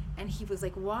industry, and he was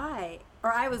like, why?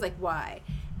 Or I was like, why?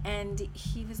 And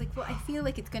he was like, well, I feel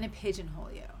like it's going to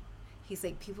pigeonhole you. He's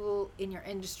like, people in your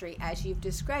industry, as you've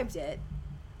described it,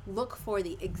 look for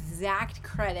the exact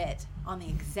credit on the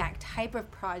exact type of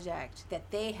project that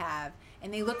they have,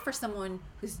 and they look for someone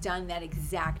who's done that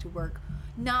exact work,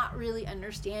 not really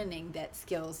understanding that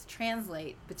skills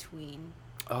translate between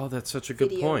that's such a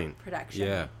good point.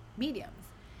 Production mediums.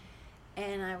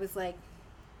 And I was like,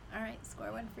 all right, score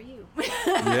one for you.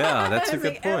 Yeah, that's a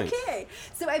good point. Okay.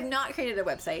 So I've not created a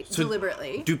website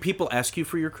deliberately. Do people ask you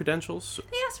for your credentials?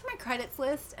 They ask for my credits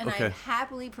list, and I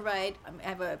happily provide. I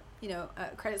have a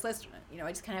credits list. I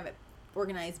just kind of have it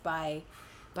organized by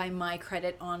my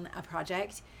credit on a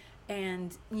project,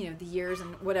 and the years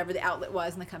and whatever the outlet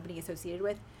was and the company associated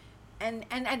with. And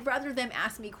I'd rather them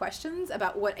ask me questions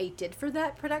about what I did for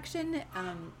that production,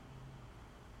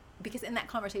 because in that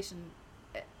conversation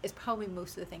is probably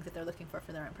most of the things that they're looking for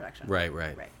their own production. Right.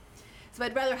 So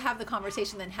I'd rather have the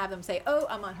conversation than have them say, oh,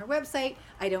 I'm on her website.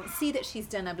 I don't see that she's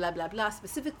done a blah, blah, blah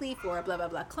specifically for a blah, blah,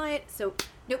 blah client. So,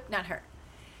 nope, not her.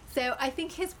 So I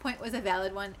think his point was a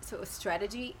valid one. So it was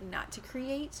strategy not to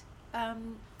create a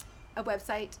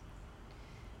website.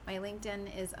 My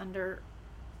LinkedIn is under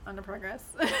progress.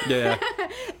 Yeah.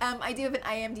 I do have an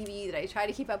IMDb that I try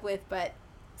to keep up with, but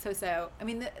so. I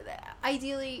mean,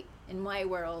 ideally, in my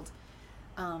world,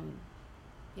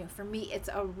 for me, it's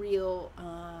a real...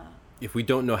 if we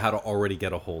don't know how to already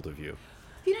get a hold of you.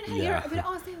 If you don't know how to, but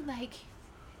also, like,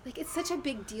 like, it's such a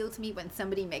big deal to me when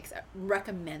somebody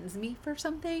recommends me for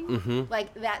something. Mm-hmm.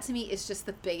 Like, that to me is just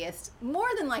the biggest, more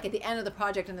than like at the end of the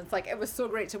project and it's like, it was so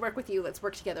great to work with you, let's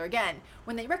work together again.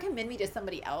 When they recommend me to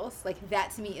somebody else, like,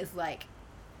 that to me is like,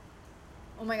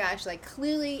 oh my gosh, like,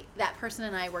 clearly that person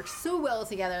and I work so well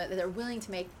together that they're willing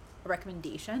to make a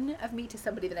recommendation of me to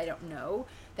somebody that I don't know.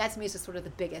 That to me is just sort of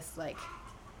the biggest, like,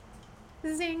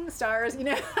 zing, stars, you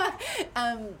know.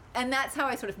 And that's how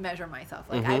I sort of measure myself.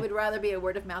 Like, I would rather be a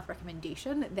word of mouth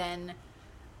recommendation than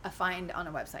a find on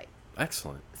a website.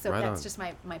 Excellent. So right that's on. just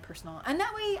my personal, and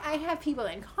that way I have people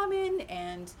in common,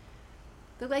 and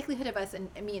the likelihood of us and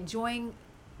me enjoying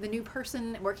the new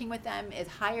person working with them is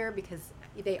higher because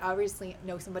they obviously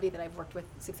know somebody that I've worked with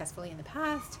successfully in the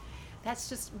past. That's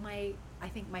just my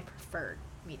preferred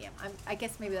medium. I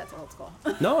guess maybe that's old school.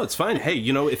 No, it's fine. Hey,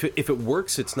 you know, if it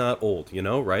works, it's not old. You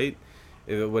know, right?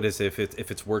 What is it? If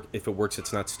it works,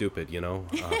 it's not stupid. You know,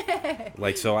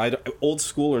 like, so old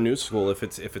school or new school. If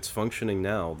it's functioning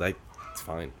now, it's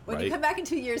fine. When right? you come back in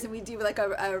 2 years and we do like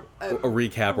a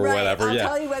recap or right, whatever, I'll yeah.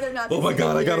 tell you whether or not. Oh my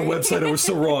God, I got a website. I was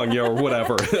so wrong, or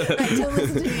whatever. Right, don't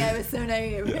listen to me. I was so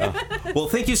naive. Well,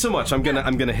 thank you so much. I'm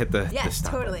gonna hit the Yes,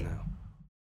 stop totally. button now.